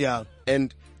numbers. Yeah.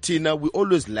 And Tina, we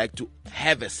always like to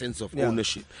have a sense of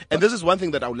ownership. And this is one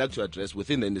thing that I would like to address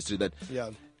within the industry, that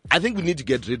I think we need to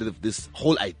get rid of this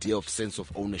whole idea of sense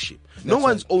of ownership. No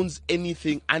one owns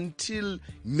anything until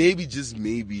maybe, just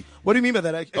maybe. What do you mean by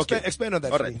that? Expand on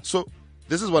that. All right. So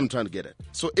this is what I'm trying to get at.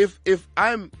 So if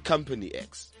I'm company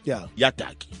X,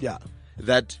 Yataki,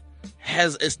 that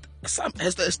has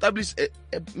established a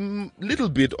little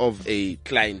bit of a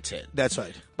clientele. That's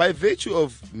right. By virtue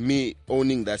of me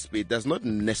owning that space does not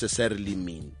necessarily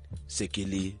mean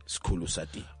sekeli skulu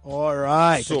sati. All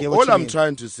right. I So get what all you I'm mean.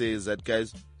 trying to say is that,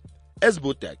 guys, as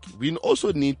Botaki, we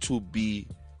also need to be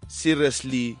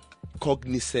seriously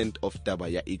cognizant of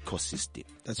Tabaya ecosystem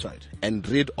That's right. and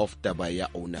rid of Tabaya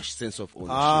ownership, sense of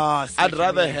ownership. Ah, I see I'd what you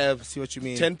rather mean. have I see what you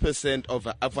mean. 10% of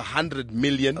 100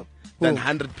 million than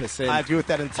 100% I agree with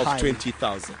that of entirely.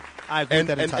 20,000. I agree with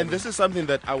that And entirely. this is something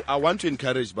that I want to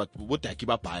encourage, but Botaki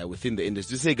Bapaya within the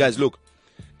industry. Say, guys, look,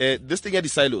 this thing at the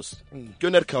silos, and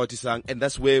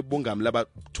that's where Bongam Laba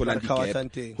Tolandi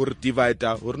Kawatante. Hur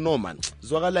divider, Hur no man.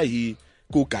 Zwagala hi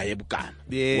kukaye bukan.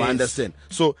 Yes. We understand.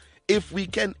 So if we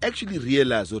can actually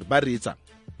realize or barita,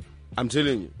 I'm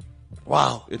telling you,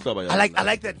 Wow. it's about your I like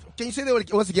life. that. Can you say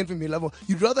that once again for me, Lavo?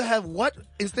 You'd rather have what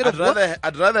instead of what?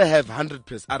 I'd rather have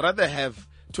 100%. I'd rather have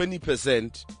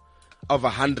 20% of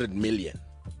 100 million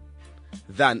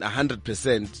than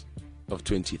 100% of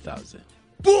 20,000.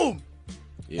 Boom.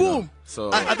 You know? Boom. So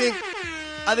I think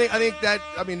that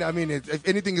I mean if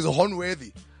anything is horn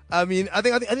worthy. I think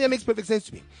that makes perfect sense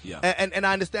to me. Yeah. And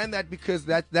I understand that because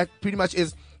that pretty much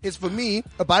is for me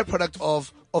a byproduct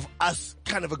of us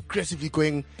kind of aggressively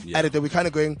going at it, that we're kind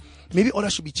of going, maybe all I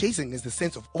should be chasing is the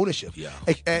sense of ownership. Yeah.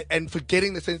 And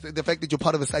forgetting the fact that you're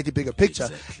part of a slightly bigger picture.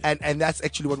 Exactly. And that's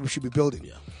actually what we should be building.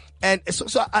 Yeah. And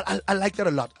so I like that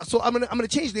a lot. So I'm gonna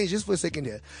change things just for a second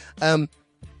here.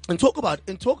 And talk about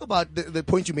the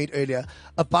point you made earlier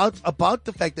about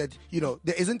the fact that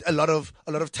there isn't a lot of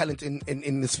talent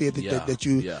in the sphere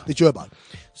that you're about.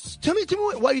 So tell me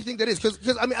why you think that is,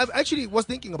 because I've actually was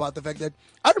thinking about the fact that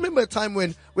I remember a time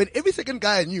when every second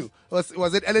guy I knew was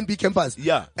at LNB campus.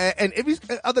 Yeah. And every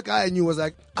other guy I knew was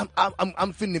like, I'm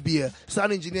finna be a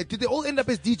sound engineer. Did they all end up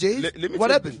as DJs? Let me What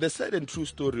tell happened? The sad and true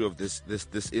story of this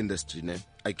industry,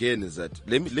 again, is that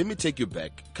let me take you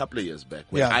back a couple of years back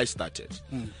when Yeah. I started.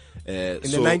 In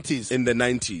the 90s. In the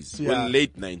 90s. Yeah. Well,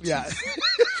 late 90s. Yeah.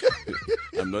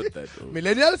 I'm not that old.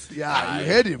 Millennials? Yeah, you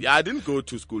heard him. Yeah, I didn't go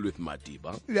to school with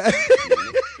Matiba. Yeah.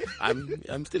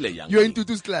 I'm still a young You're in kid.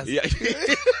 Tutu's class. Yeah.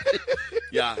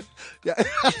 Yeah. Yeah.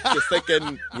 The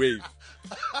second wave.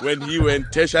 When he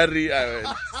went tertiary, I went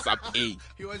sub A.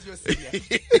 He was your senior.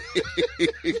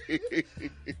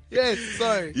 Yes,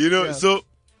 sorry. Yeah. So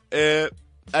I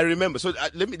remember. So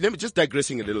let me just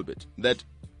digressing a little bit. That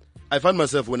I found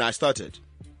myself when I started.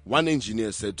 One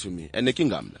engineer said to me, "And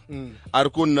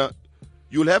Arkuna,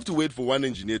 you'll have to wait for one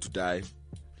engineer to die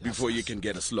before you can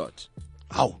get a slot."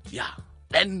 How? Yeah.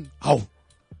 And How?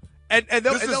 And that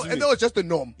me. was just the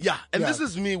norm. yeah, and Yeah. this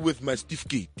is me with my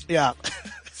certificate. Yeah.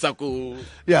 Sako,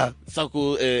 Yeah.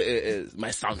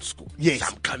 my sound school. Yes. So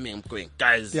I'm coming, I'm going,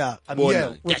 guys. Yeah, I'm bona, here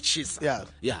with- get shit. yeah.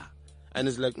 Yeah. And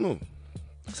it's like, no.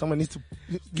 Someone needs to.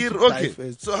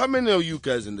 Okay, so how many of you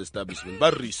guys in the establishment?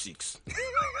 Barry 6.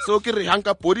 So kiri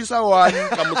hanka podisa one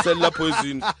kamutsella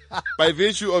poison. By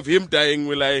virtue of him dying,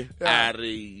 will I?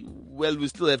 Well, we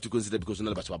still have to consider because we're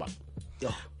not.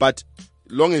 Yeah. But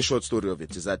long and short story of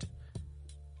it is that,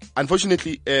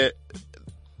 unfortunately,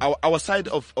 our side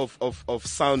of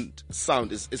sound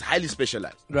is highly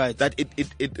specialized. Right. That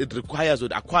it requires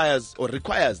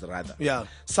rather. Yeah.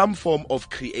 Some form of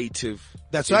creative.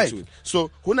 That's into right. it. So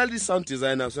hunali sound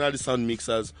designers, hunali sound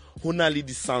mixers, hunali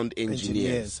the sound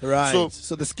engineers. Right.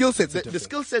 So the skill sets are the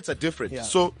skill sets are different. Yeah.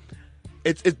 So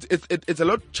it's a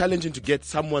lot challenging to get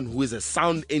someone who is a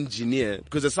sound engineer,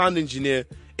 because a sound engineer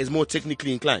is more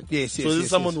technically inclined. Yes, So yes, this yes, is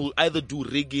someone yes. who will either do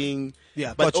rigging,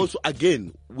 Yeah, but got you. also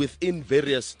again within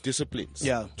various disciplines.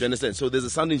 Yeah. Do you understand? So there's a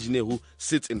sound engineer who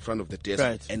sits in front of the desk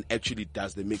Right. and actually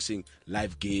does the mixing,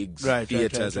 live gigs, Right,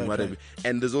 theaters, and right, whatever.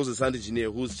 And there's also a sound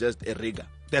engineer who's just a rigger.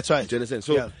 That's right. Do you understand?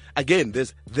 So Yeah. again,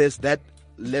 there's that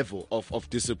level of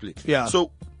discipline. Yeah.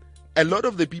 So a lot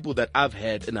of the people that I've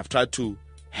had and I've tried to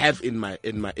have in my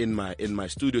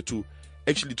studio to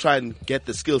actually try and get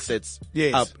the skill sets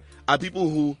Yes. up are people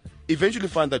who eventually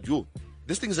find that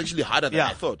this thing is actually harder than Yeah,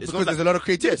 I thought. because there's a lot of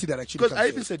creativity that actually Because comes I in.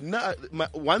 even said,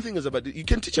 one thing is about it, you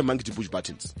can teach a monkey to push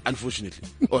buttons, unfortunately,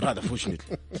 or rather,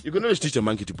 fortunately, you can always teach a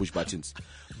monkey to push buttons,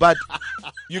 but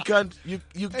you can't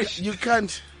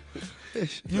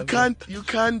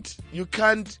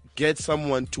get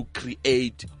someone to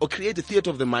create a theater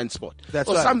of the mind spot. That's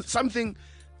or right. something.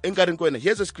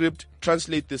 Here's a script.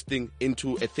 Translate this thing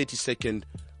into a 30-second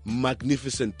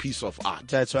magnificent piece of art.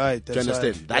 That's right. Do you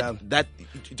understand? Do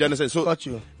you understand? So Got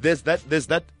you. there's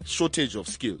that shortage of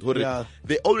skill. Yeah.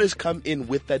 They always come in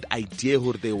with that idea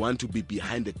who they want to be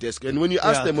behind the desk. And when you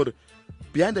ask Yeah. them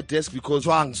behind the desk because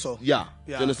Dwang, so. yeah. Yeah.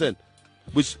 Do you understand?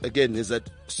 which again is that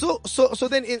So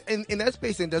then in that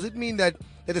space, then does it mean that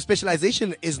the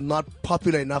specialization is not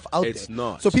popular enough out there? It's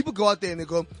not. So people go out there and they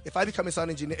go, if I become a sound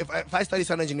engineer, if I study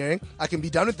sound engineering, I can be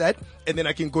done with that, and then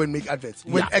I can go and make adverts.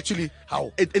 When actually,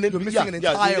 how? And then, you're missing an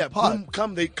entire part.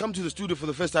 Boom, they come to the studio for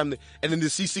the first time, and then they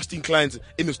see 16 clients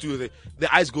in the studio. Their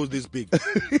eyes goes this big,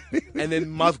 and then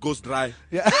mouth goes dry.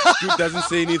 Yeah. Dude doesn't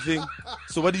say anything.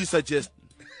 So what do you suggest?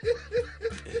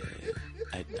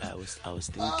 I was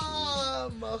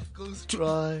thinking. Mouth goes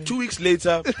dry. 2 weeks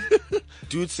later,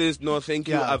 dude says, "No, thank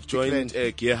you. Yeah, I've joined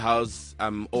Gearhouse.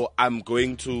 Or I'm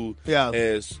going to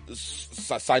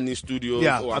Sunny Studio.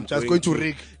 Yeah, or I'm just going to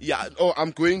rig. Yeah, or I'm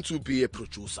going to be a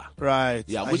producer. Right.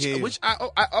 Yeah, which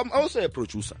I'm also a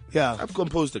producer. Yeah, I've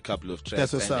composed a couple of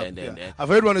tracks. That's what's up. I've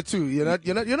heard one or two. You're not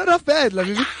half bad. Like,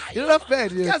 you're not half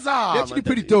bad. You're actually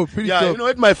pretty dope. Pretty dope. You know,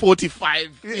 at my 45,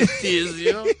 50s,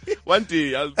 you know, one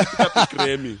day I'll pick up a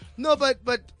Grammy. No, but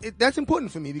that's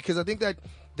important for me, because I think that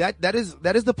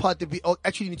is the part that we all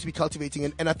actually need to be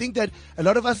cultivating, and I think that a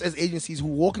lot of us as agencies who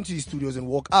walk into these studios and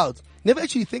walk out never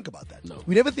actually think about that. No.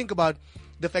 We never think about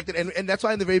the fact that, and that's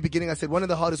why in the very beginning I said one of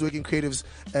the hardest working creatives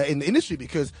in the industry,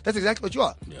 because that's exactly what you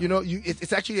are. Yeah. You know,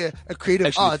 it's actually a creative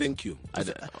actually, art. Thank you.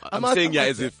 I'm saying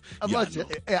as if. This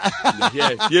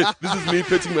is me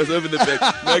patting myself in the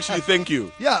back. No, actually, thank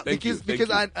you. Yeah, thank because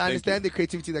I understand the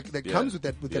creativity that comes with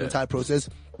that entire process.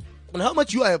 And how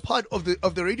much you are a part of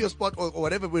the radio spot or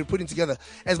whatever we're putting together,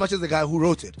 as much as the guy who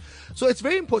wrote it. So it's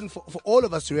very important for all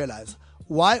of us to realize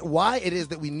why it is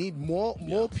that we need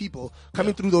more people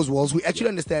coming through those walls who actually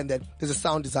understand that there's a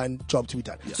sound design job to be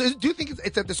done. So do you think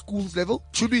it's at the schools level?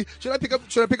 Should I pick up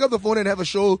the phone and have a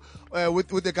show with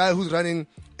the guy who's running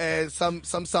some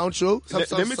sound show?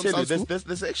 Let me tell you,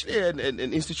 there's actually an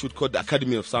institute called the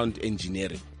Academy of Sound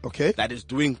Engineering. Okay. That is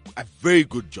doing a very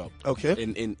good job. Okay.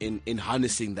 In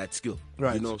harnessing that skill.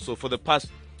 Right. You know, so for the past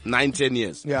 9-10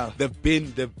 years, they've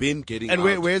been getting. And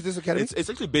out. where is this academy? It's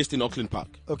actually based in Auckland Park.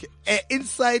 Okay.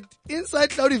 Inside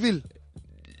Cloudyville.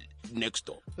 Next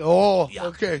door. Oh, Yeah.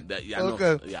 okay. Okay.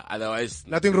 No, yeah. Otherwise,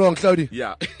 nothing wrong, Cloudy.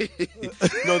 yeah.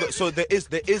 No. So there is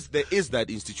that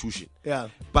institution. Yeah.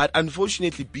 But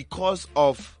unfortunately, because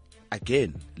of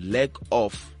again lack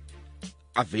of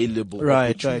available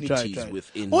opportunities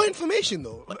within or information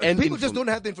though, and people just don't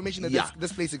have the information that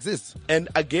this place exists. And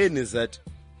again, is that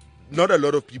not a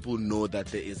lot of people know that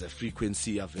there is a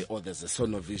frequency of it, or there's a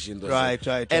sonovision.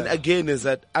 Right. And again, is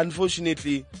that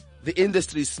unfortunately the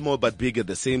industry is small but big at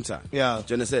the same time. Yeah.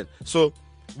 Do you understand? So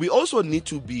we also need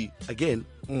to be, again,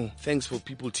 thanks for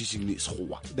people teaching me,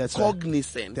 That's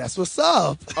cognizant right. That's what's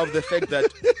up. of the fact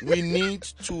that we need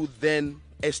to then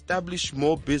establish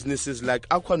more businesses like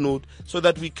Aquanode so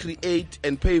that we create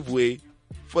and pave way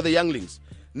for the younglings.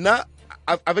 Now,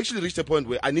 I've actually reached a point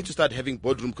where I need to start having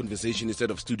boardroom conversation instead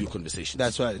of studio conversations.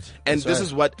 That's right. And this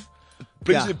is what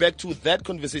brings me back to that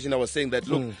conversation I was saying that,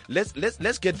 look,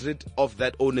 let's get rid of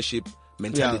that ownership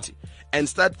mentality and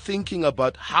start thinking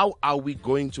about how are we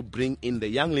going to bring in the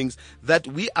younglings that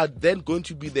we are then going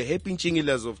to be the happy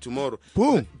chingilas of tomorrow.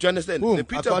 Boom. Do you understand? Boom. The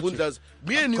Peter Bundlas,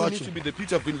 me and you need to be the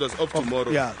Peter Bundlas of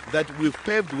tomorrow. That we've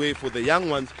paved way for the young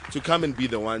ones to come and be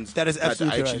the ones that is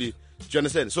absolutely actually right. Do you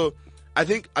understand? So I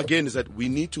think again is that we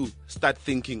need to start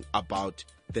thinking about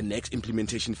the next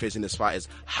implementation phase in as far as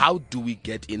how do we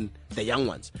get in the young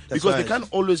ones, because they can't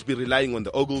always be relying on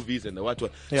the Ogilvies and the what.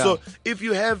 So if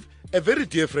you have a very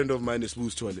dear friend of mine is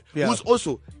Moose Tole, who's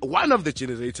also one of the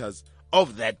generators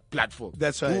of that platform.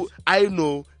 That's right. Who I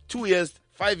know 2 years,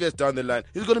 5 years down the line,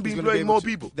 he's going to be employing more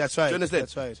people. That's right. Do you understand?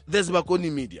 That's right. There's Bakoni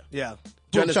Media. Yeah.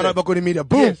 Do you Shout understand? out Bakoni Media.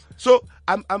 Boom. Yes. So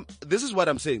this is what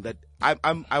I'm saying, that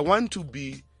I want to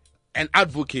be an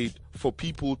advocate for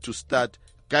people to start,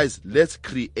 guys, let's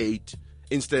create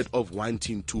instead of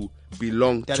wanting to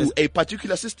belong to a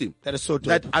particular system. That is so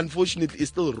dope. That unfortunately is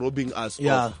still robbing us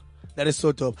of. That is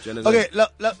so dope. Okay,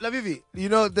 Lavivi, you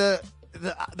know the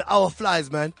hour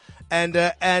flies, man, and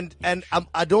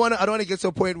I don't want to get to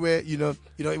a point where you know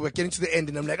we're getting to the end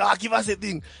and I'm like, give us a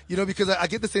thing, because I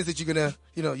get the sense that you're gonna,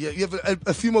 you have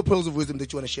a few more pearls of wisdom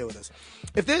that you want to share with us.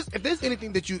 If there's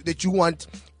anything that you want,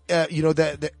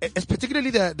 it's particularly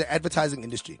the advertising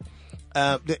industry.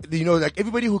 Like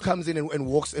everybody who comes in and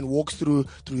walks through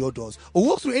your doors or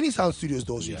walks through any sound studio's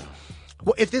doors. Yeah.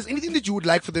 Well, if there's anything that you would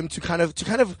like for them to kind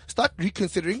of start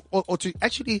reconsidering or to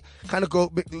actually kind of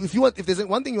go, if there's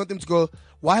one thing you want them to go,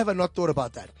 why have I not thought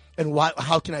about that? And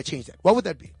how can I change that? What would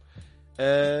that be?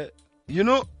 Yeah.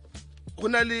 No,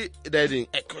 again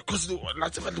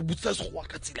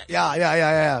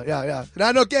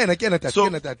at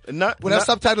that. We'll have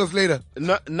subtitles later.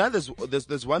 Now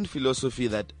there's one philosophy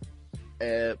that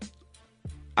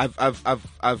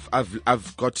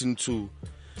I've gotten to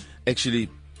actually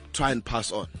try and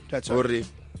pass on. That's right.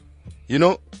 You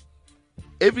know,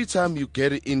 every time you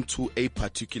get into a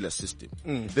particular system,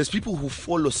 there's people who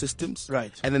follow systems,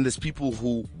 right? And then there's people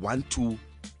who want to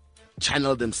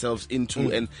channel themselves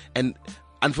into and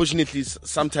unfortunately,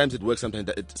 sometimes it works, sometimes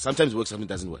it works, sometimes it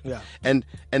doesn't work. Yeah. And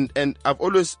I've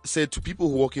always said to people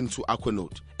who walk into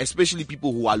Aquanaut, especially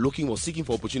people who are looking or seeking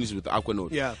for opportunities with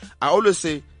Aquanaut, yeah, I always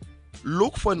say,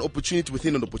 look for an opportunity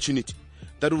within an opportunity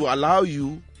that will allow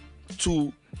you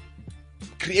to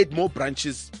create more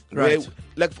branches. Right. Where,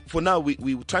 like for now,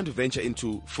 we're trying to venture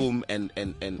into film and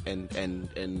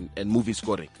movie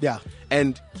scoring. Yeah.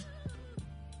 And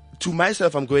to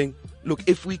myself, I'm going, look,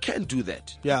 if we can do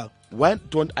that, yeah, why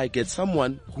don't I get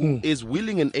someone who is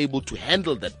willing and able to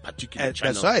handle that particular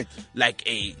channel? That's right. Like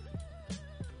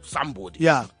somebody.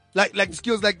 Yeah. Like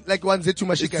skills like one Zetu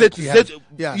Mashika.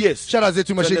 Yeah. Yes. Shout out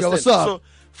Zetu Mashika. What's up? So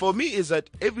for me is that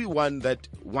everyone that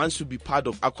wants to be part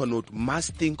of Aquanaut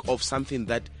must think of something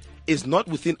that is not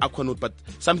within Aquanaut, but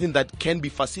something that can be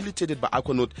facilitated by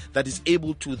Aquanaut that is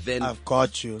able to then... I've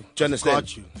got you. Do you understand? I've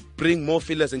got you. Bring more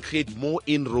fillers and create more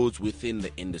inroads within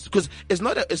the industry. Because it's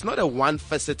not a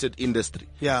one-faceted industry.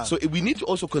 Yeah. So we need to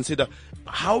also consider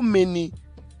how many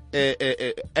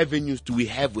avenues do we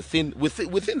have within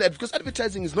that, because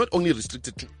advertising is not only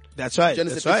restricted to... That's right.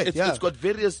 That's right. It's got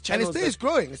various channels. And it stays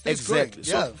growing. Exactly.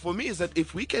 Yeah. So for me, is that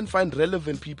if we can find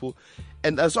relevant people,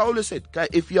 and as I always said, guy,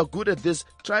 if you are good at this,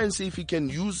 try and see if you can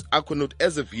use Aquanaut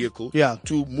as a vehicle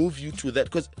to move you to that.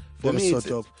 Because for me, it's so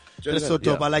dope. That's so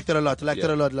dope. Yeah. I like that a lot. That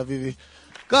a lot, Lavivi.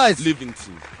 Guys. Living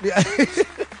team. Yeah.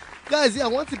 Guys,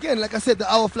 once again, like I said,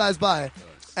 the hour flies by.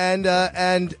 And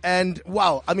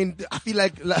wow, I mean, I feel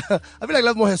like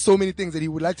Lovemore has so many things that he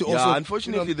would like to also. Yeah,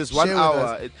 unfortunately, this 1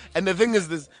 hour, and the thing is,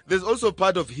 there's also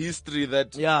part of history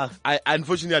that I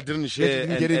didn't share,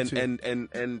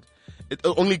 and it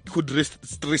only could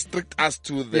restrict us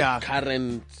to the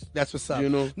current. That's what's up. You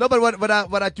know. No, but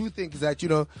what I do think is that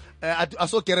I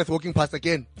saw Gareth walking past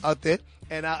again out there,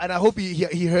 and I hope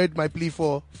he heard my plea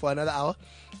for another hour.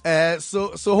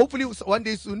 So hopefully one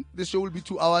day soon this show will be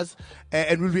 2 hours,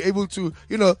 and we'll be able to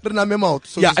run our mouth.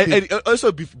 So and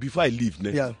also before I leave,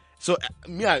 yeah. So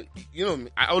I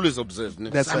always observe.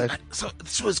 That's right. So the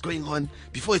show is going on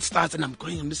before it starts, and I'm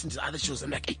listening to other shows.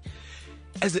 I'm like, hey,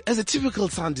 as a typical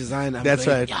sound designer, I'm that's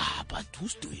going, right. Yeah, but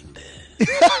who's doing that?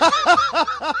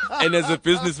 And as a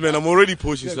businessman, I'm already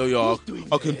pushing. So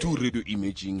I can do radio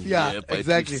imaging. Yeah, by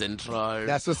exactly. Cliff Central.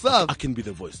 That's what's up. I can be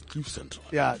the voice. Cliff Central.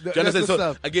 Yeah, do you understand?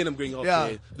 So again, I'm going.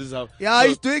 Okay, this is how. Yeah,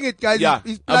 he's doing it, guys. Yeah,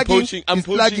 he's plugging. I'm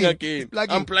poaching again. He's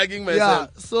plugging. I'm plugging myself.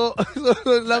 Yeah. So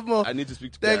Lovemore. I need to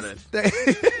speak to Gareth.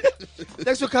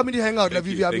 Thanks for coming to hang out,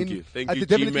 Lavivi. Thank you.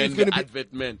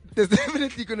 There's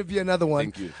definitely going to be another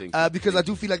one. Thank you. Because I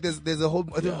do feel like there's a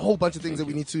whole bunch of things that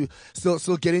we need to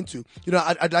still get into.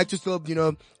 I'd like to still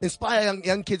inspire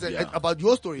young kids about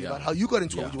your story, about how you got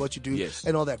into what you do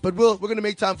and all that. But we're going to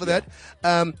make time for that.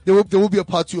 There will be a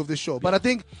part 2 of this show. But I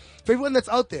think for everyone that's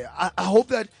out there, I hope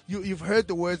that you've heard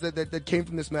the words that came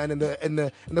from this man and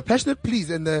the passionate pleas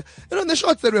and the the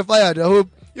shots that were fired. I hope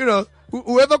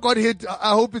whoever got hit,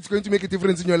 I hope it's going to make a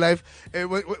difference in your life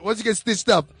once you get stitched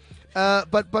up.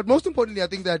 But most importantly, I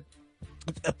think that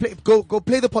go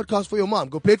play the podcast for your mom.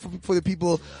 Go play it for the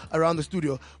people around the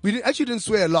studio. We didn't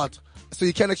swear a lot, so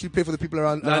you can actually play for the people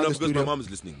around the because studio. my mom is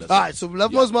listening. That's all right, so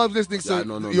Lovemore's mom's listening, so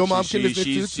your mom can listen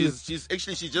too.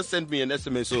 She just sent me an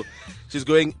SMS, so she's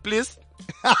going, please.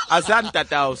 So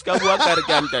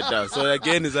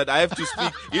again, is that I have to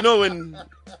speak. When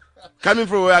coming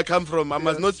from where I come from, I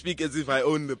must not speak as if I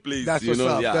own the place. That's what's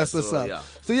up. Yeah, that's what's up.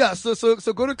 Yeah.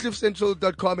 So go to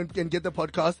cliffcentral.com and get the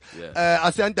podcast. I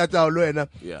sent that out,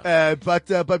 but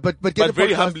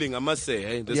very humbling, I must say.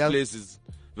 Hey, this place is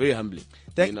very humbling.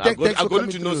 I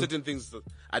got to know certain things that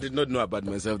I did not know about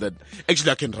myself, that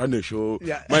actually I can run a show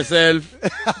myself.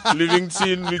 Living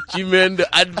scene with G-Man,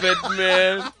 the advert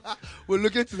man. We'll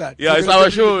look into that. Yeah, it's our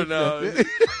show now.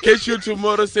 Catch you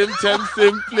tomorrow, same time,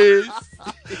 same place.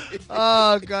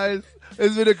 Guys,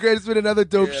 it's been another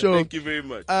dope show. Thank you very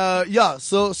much.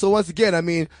 So once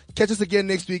again, catch us again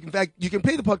next week. In fact, you can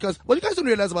play the podcast. What you guys don't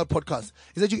realize about podcasts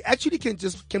is that you actually can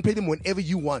play them whenever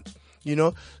you want.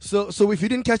 So if you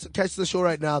didn't catch the show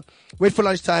right now, wait for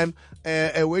lunchtime,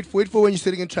 wait for when you're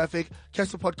sitting in traffic, catch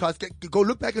the podcast, go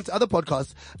look back into other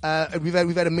podcasts. We've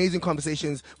had amazing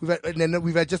conversations.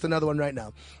 We've had just another one right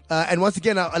now. And once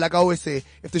again, like I always say,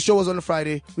 if the show was on a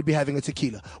Friday, we'd be having a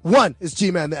tequila. One is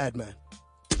G-Man the Ad Man.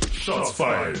 Shots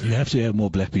fired. You have to have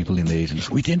more black people in the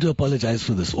agency. We tend to apologize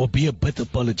for this or be a bit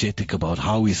apologetic about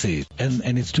how we say it.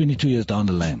 And it's 22 years down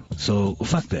the line. So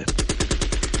fuck that.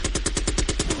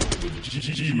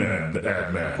 G-Man, the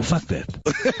ad man. Fuck that.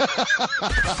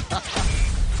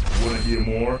 Want to hear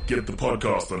more? Get the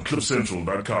podcast on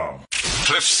CliffCentral.com.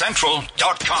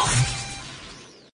 CliffCentral.com.